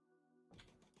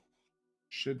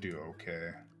 should do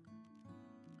okay.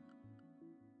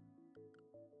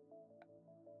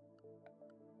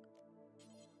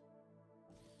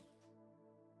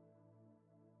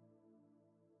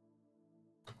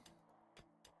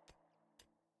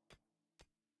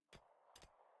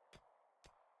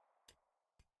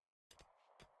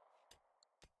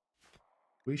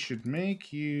 We should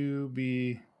make you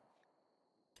be...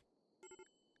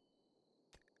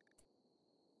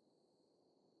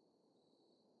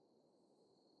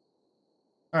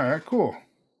 Alright, cool.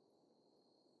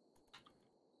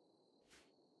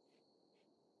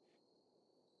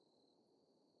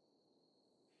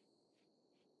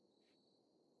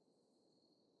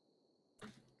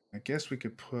 I guess we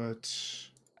could put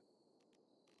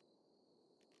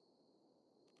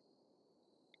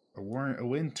a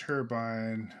wind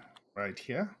turbine right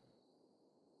here.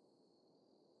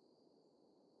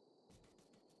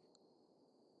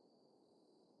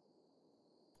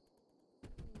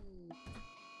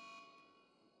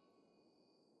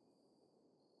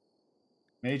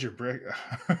 Major break.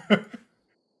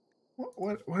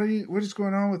 What is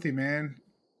going on with you, man?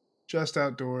 Just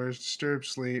outdoors, disturbed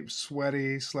sleep,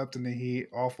 sweaty, slept in the heat,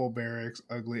 awful barracks,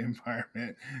 ugly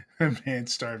environment, man,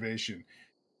 starvation.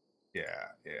 Yeah,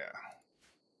 yeah.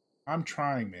 I'm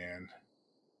trying, man.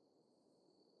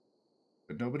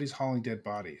 But nobody's hauling dead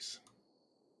bodies.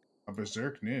 A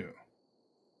berserk new.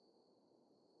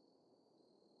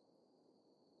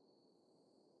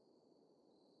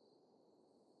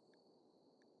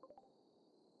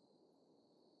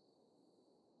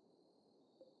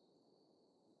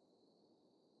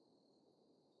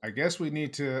 I guess we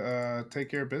need to take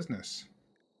care of business.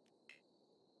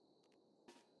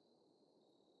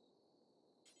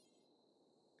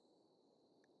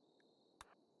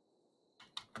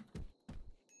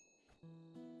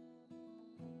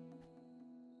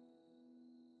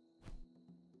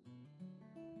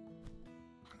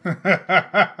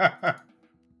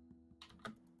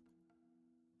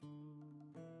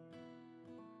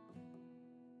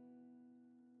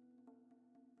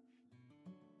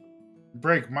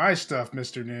 Break my stuff,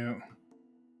 Mr. New.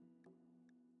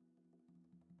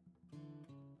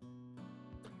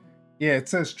 Yeah, it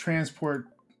says transport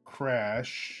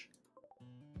crash.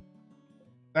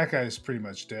 That guy is pretty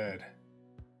much dead.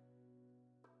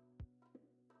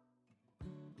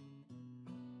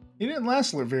 He didn't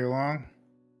last very long.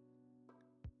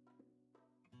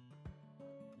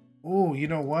 Oh, you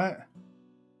know what?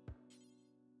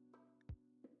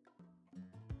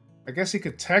 I guess he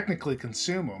could technically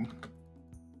consume him.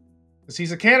 Because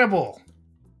he's a cannibal.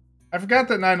 I forgot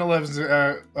that 9/11's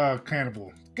a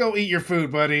cannibal. Go eat your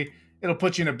food, buddy. It'll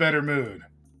put you in a better mood.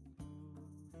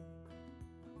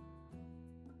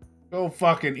 Go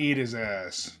fucking eat his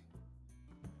ass.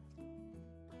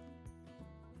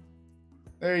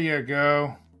 There you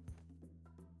go.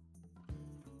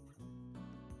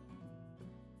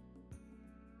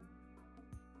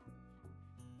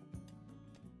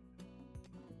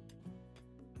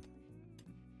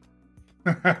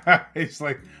 He's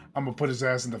like, I'm gonna put his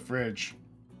ass in the fridge.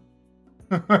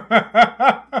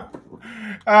 I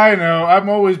know, I'm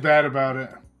always bad about it.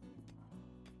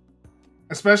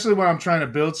 Especially when I'm trying to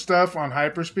build stuff on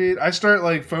hyperspeed. I start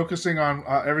like focusing on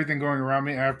everything going around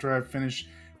me after I finish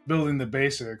building the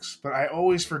basics, but I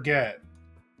always forget.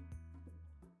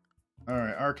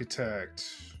 Alright, architect.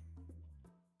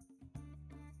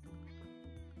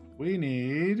 We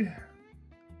need...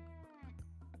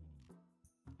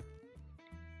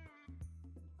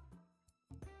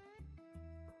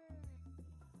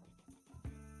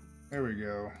 There we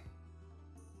go.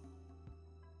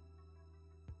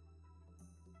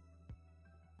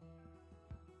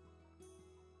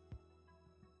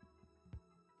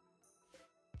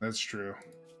 That's true.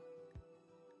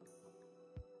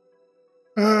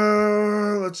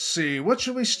 Let's see. What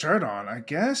should we start on? I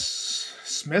guess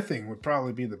smithing would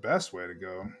probably be the best way to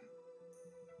go.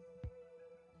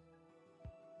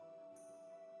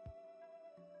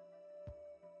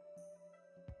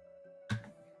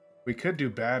 We could do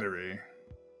battery.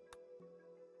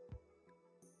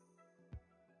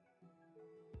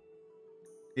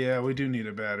 Yeah, we do need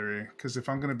a battery. Because if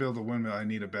I'm going to build a windmill, I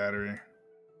need a battery.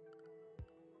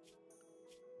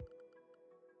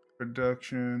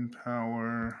 Production,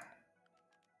 power.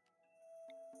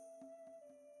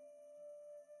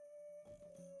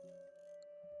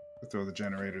 We'll throw the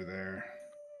generator there.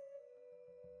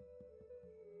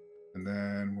 And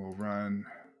then we'll run...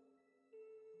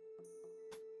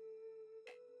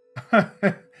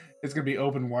 It's going to be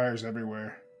open wires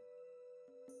everywhere.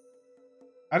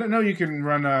 I didn't know you can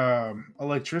run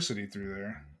electricity through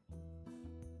there.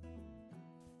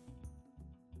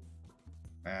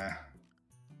 Nah.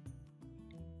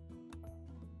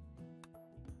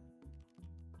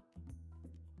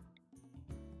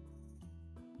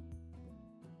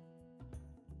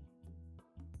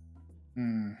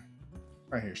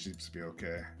 Right here seems to be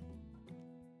okay.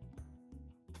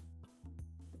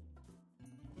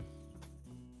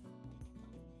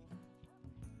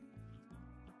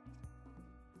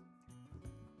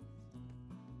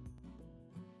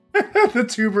 The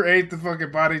tuber ate the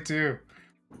fucking body too.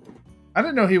 I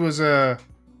didn't know he was a...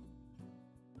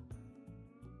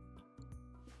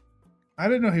 I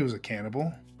didn't know he was a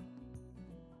cannibal.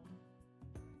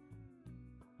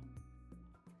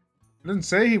 It didn't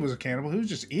say he was a cannibal. He was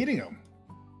just eating them.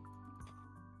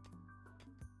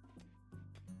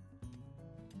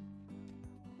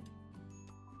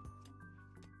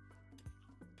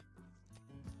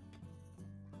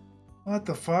 What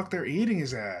the fuck? They're eating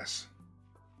his ass.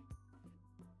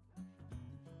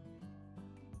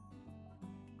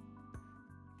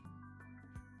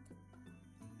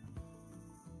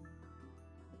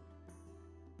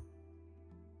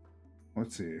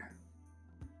 Let's see.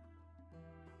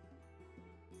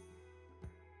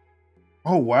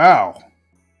 Oh, wow.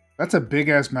 That's a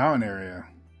big-ass mountain area.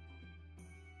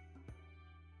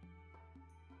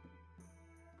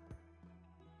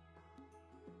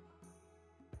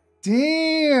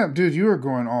 Damn! Dude, you are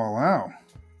going all out.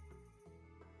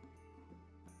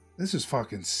 This is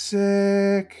fucking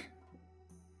sick.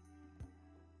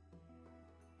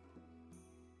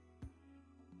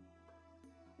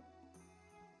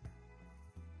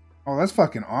 Oh, that's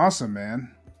fucking awesome,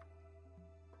 man.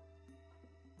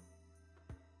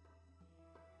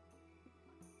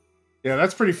 Yeah,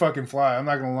 that's pretty fucking fly. I'm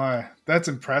not gonna lie. That's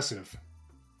impressive.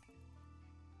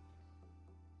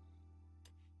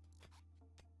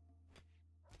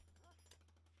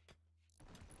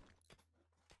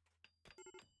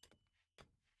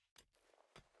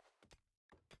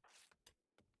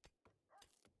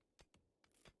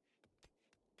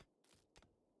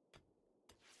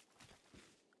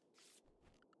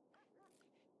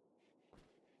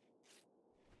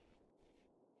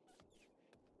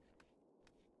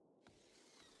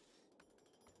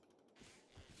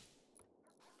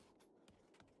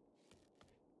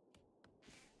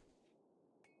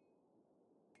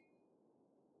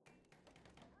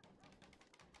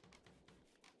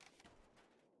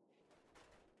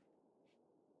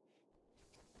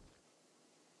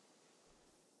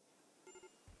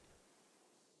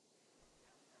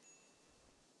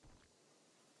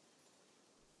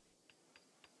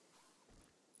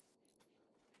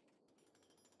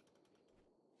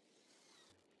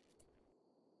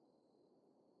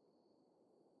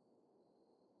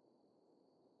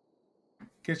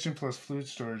 Kitchen plus food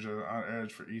storage on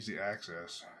edge for easy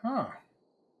access. Huh.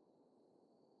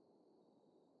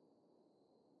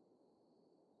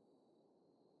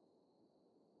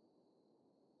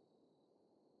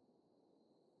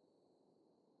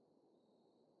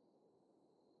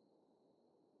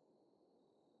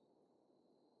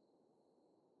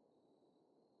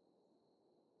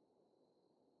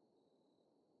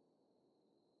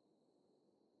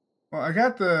 Well,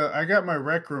 I got my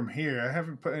rec room here. I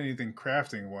haven't put anything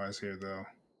crafting wise here though.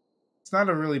 It's not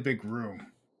a really big room.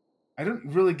 I don't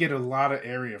really get a lot of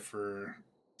area for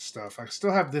stuff. I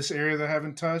still have this area that I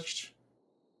haven't touched.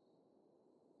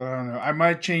 But I don't know. I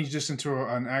might change this into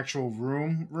an actual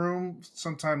room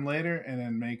sometime later and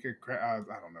then make it I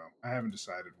don't know. I haven't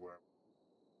decided where.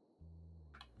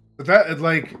 But that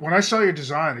like when I saw your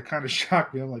design, it kind of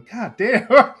shocked me. I'm like, God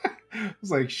damn. I was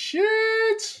like,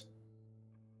 shit.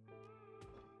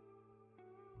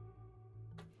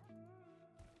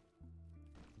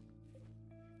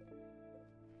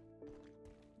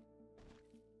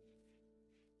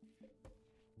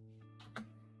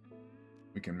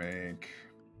 We can make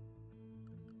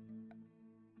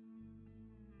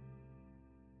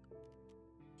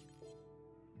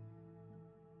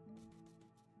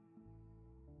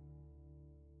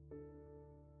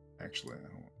actually I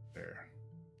don't want there.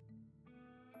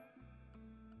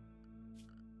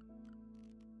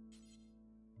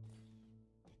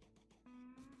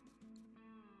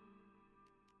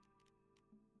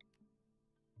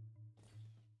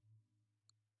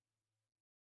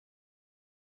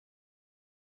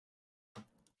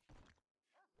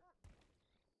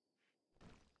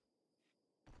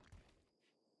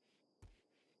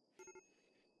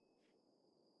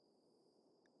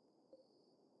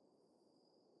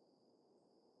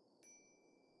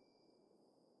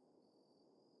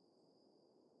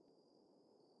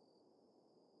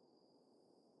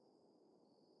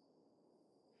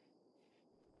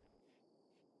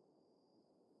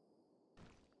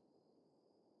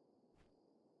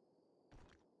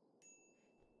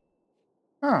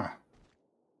 Huh.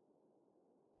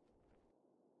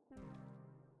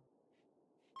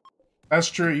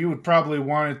 That's true. You would probably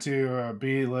want it to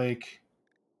be like.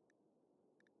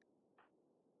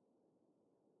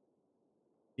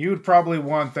 You would probably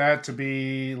want that to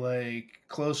be like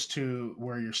close to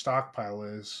where your stockpile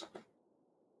is.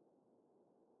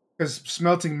 Because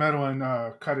smelting metal and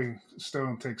cutting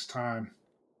stone takes time.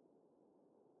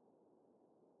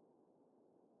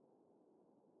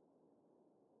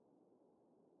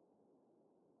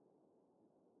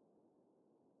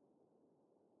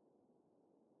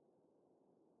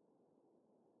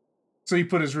 So you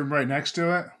put his room right next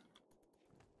to it?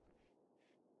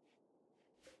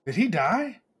 Did he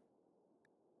die?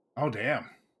 Oh, damn.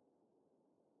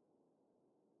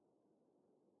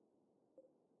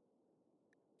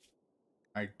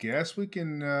 I guess we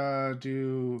can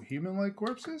do human-like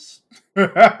corpses?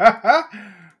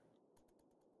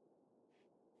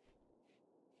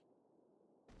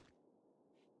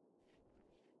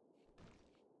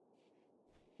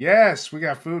 Yes, we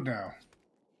got food now.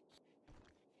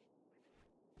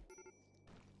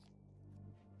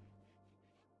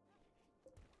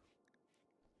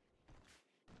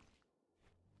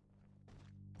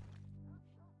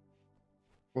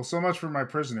 Well, so much for my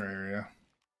prisoner area.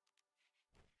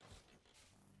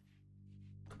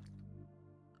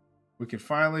 We can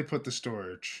finally put the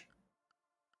storage.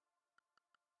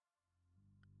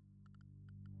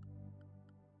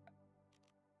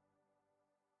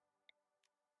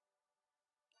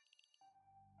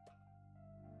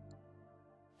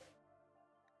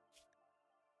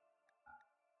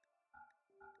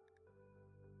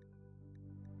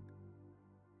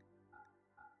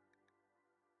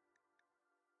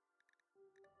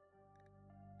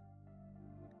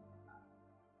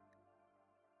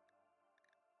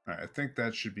 All right, I think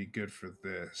that should be good for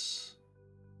this.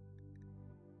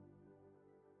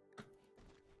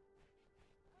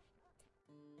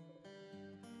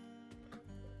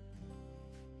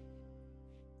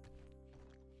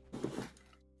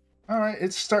 All right,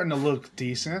 it's starting to look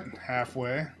decent,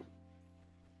 halfway.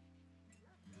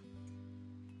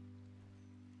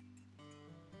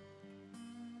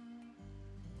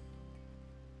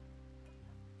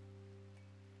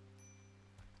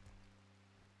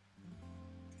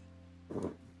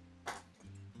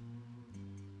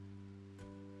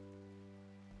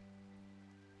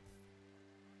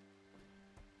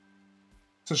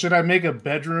 So should I make a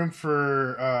bedroom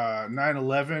for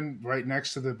 911 right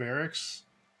next to the barracks?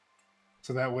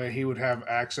 So that way he would have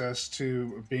access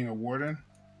to being a warden?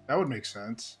 That would make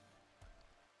sense.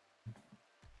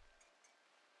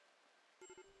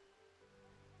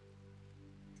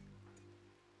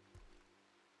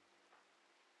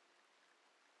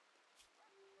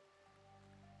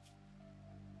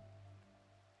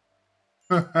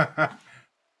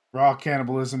 Raw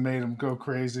cannibalism made him go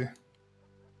crazy.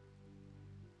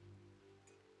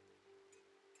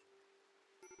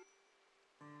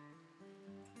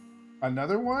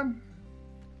 Another one?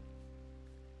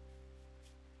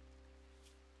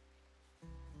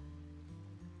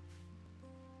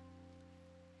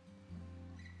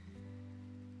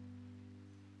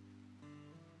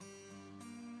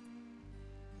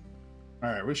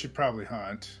 Alright, we should probably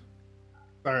hunt.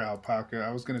 Sorry, alpaca.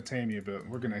 I was going to tame you, but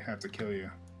we're going to have to kill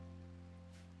you.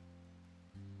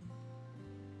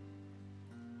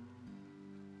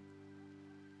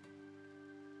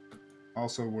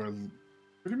 Also, we're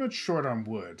pretty much short on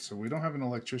wood, so we don't have an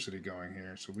electricity going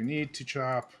here. So we need to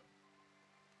chop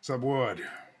some wood.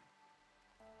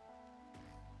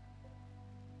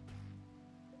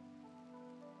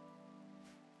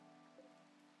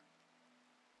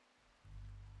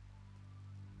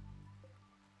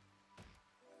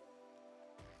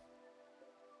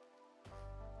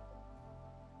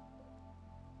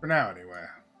 For now, anyway.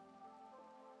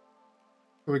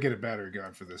 So we get a battery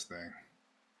going for this thing.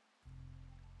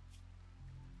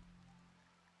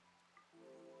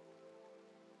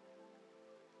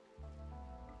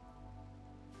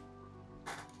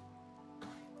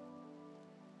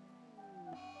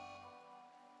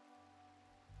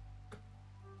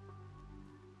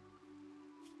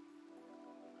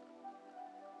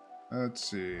 Let's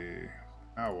see.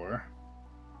 Power.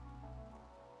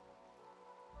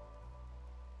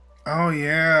 Oh,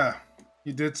 yeah.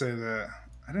 You did say that.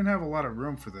 I didn't have a lot of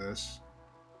room for this.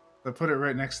 I put it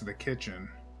right next to the kitchen.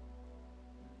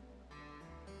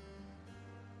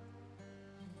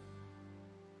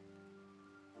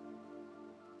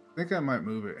 I think I might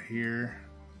move it here.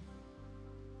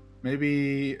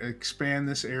 Maybe expand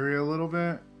this area a little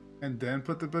bit and then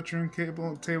put the butchering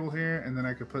table here, and then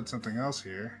I could put something else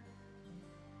here.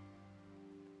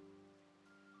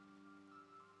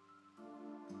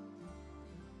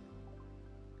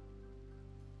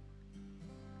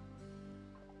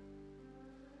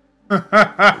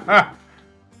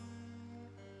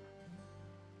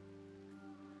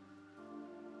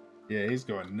 Yeah, he's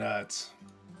going nuts.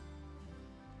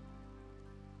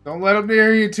 Don't let him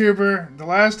near you, YouTuber. The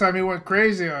last time he went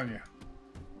crazy on you.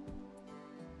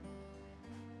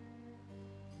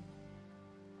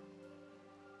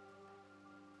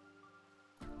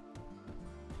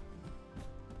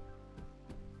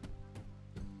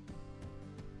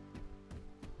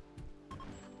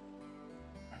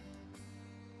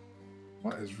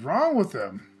 What is wrong with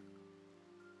him?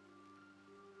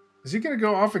 Is he gonna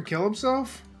go off and kill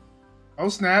himself? Oh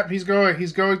snap, he's going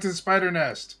to the spider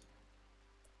nest.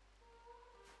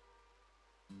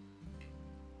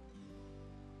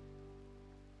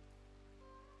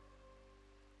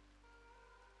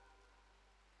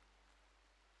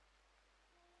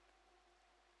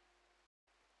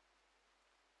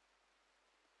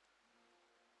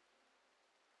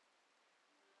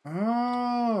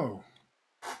 Oh.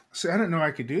 See, I didn't know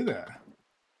I could do that.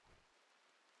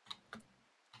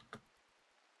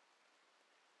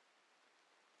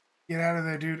 Get out of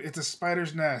there, dude. It's a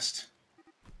spider's nest.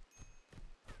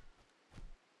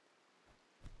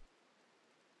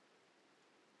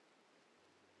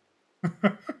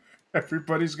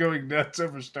 Everybody's going nuts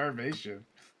over starvation.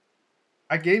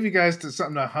 I gave you guys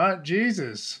something to hunt.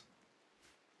 Jesus.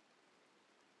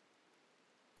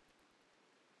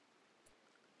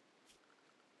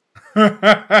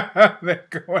 They're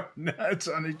going nuts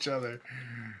on each other.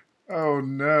 Oh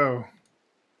no.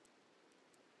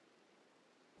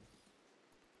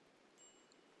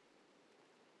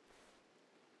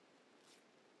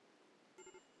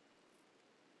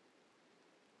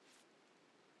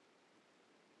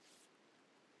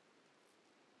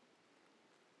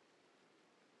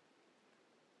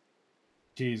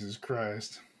 Jesus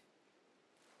Christ.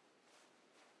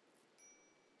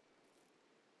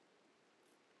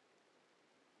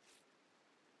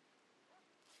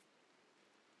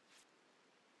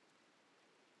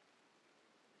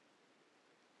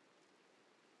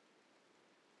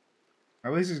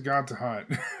 At least he's gone to hunt.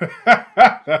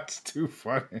 That's too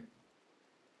funny.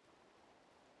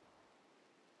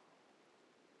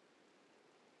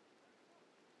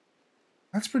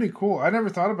 That's pretty cool. I never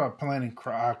thought about planting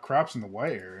crops in the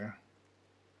white area.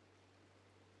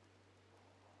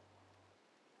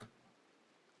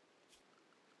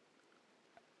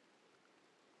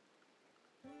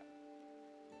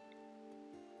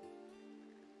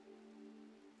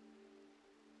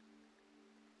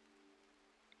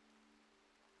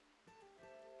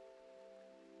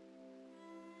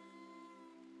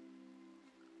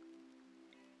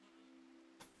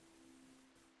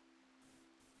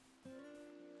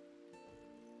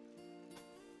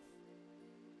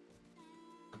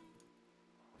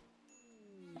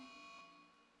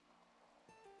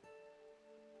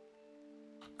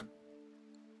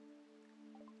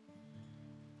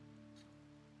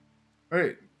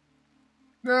 Wait.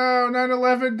 No,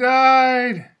 9/11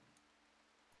 died.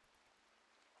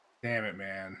 Damn it,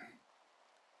 man.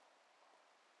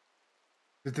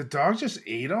 Did the dog just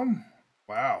eat him?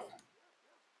 Wow.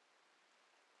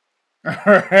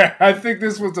 Alright, I think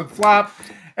this was a flop.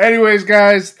 Anyways,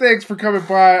 guys, thanks for coming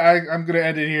by. I'm going to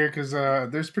end it here because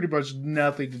there's pretty much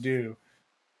nothing to do.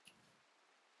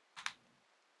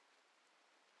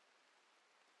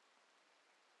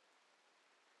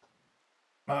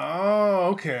 Oh,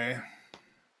 okay.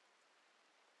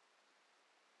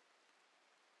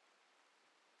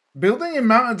 Building in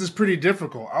mountains is pretty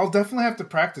difficult. I'll definitely have to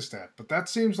practice that, but that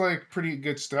seems like pretty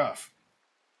good stuff.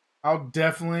 I'll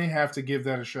definitely have to give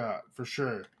that a shot, for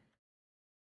sure.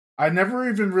 I never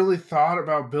even really thought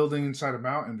about building inside a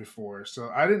mountain before,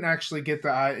 so I didn't actually get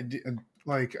the idea.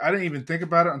 Like, I didn't even think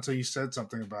about it until you said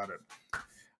something about it.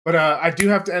 But I do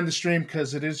have to end the stream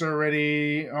because it is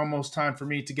already almost time for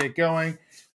me to get going.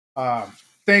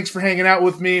 Thanks for hanging out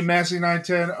with me,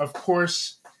 Massey910. Of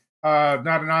course, not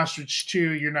an ostrich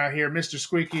too. You're not here, Mr.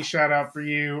 Squeaky. Shout out for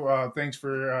you. Thanks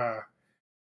for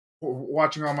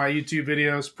watching all my YouTube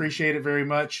videos. Appreciate it very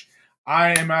much.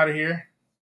 I am out of here.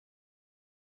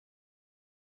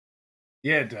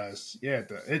 Yeah, it does. Yeah, it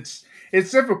does.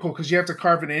 It's difficult because you have to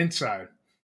carve it inside.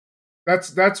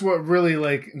 That's what really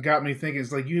like got me thinking.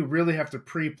 Is like you really have to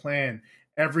pre-plan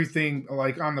everything.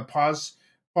 Like on the pause,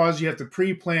 you have to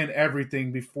pre-plan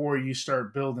everything before you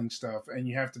start building stuff, and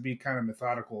you have to be kind of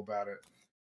methodical about it.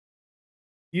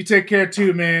 You take care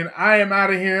too, man. I am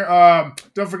out of here.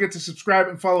 Don't forget to subscribe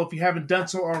and follow if you haven't done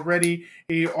so already.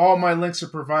 All my links are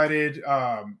provided.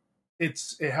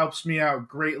 It helps me out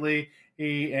greatly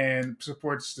and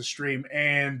supports the stream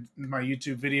and my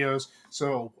YouTube videos.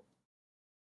 So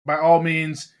by all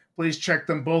means, please check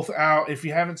them both out. If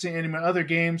you haven't seen any of my other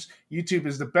games, YouTube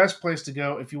is the best place to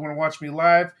go. If you want to watch me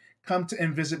live, come to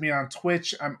and visit me on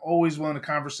Twitch. I'm always willing to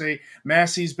conversate.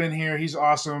 Massey's been here. He's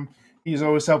awesome. He's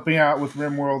always helping out with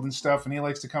RimWorld and stuff, and he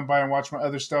likes to come by and watch my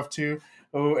other stuff too.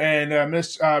 Oh, and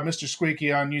Mr.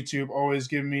 Squeaky on YouTube always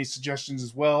giving me suggestions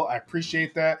as well. I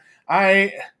appreciate that.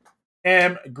 I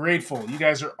am grateful. You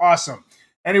guys are awesome.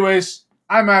 Anyways,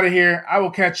 I'm out of here. I will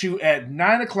catch you at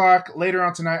 9 o'clock later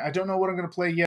on tonight. I don't know what I'm going to play yet.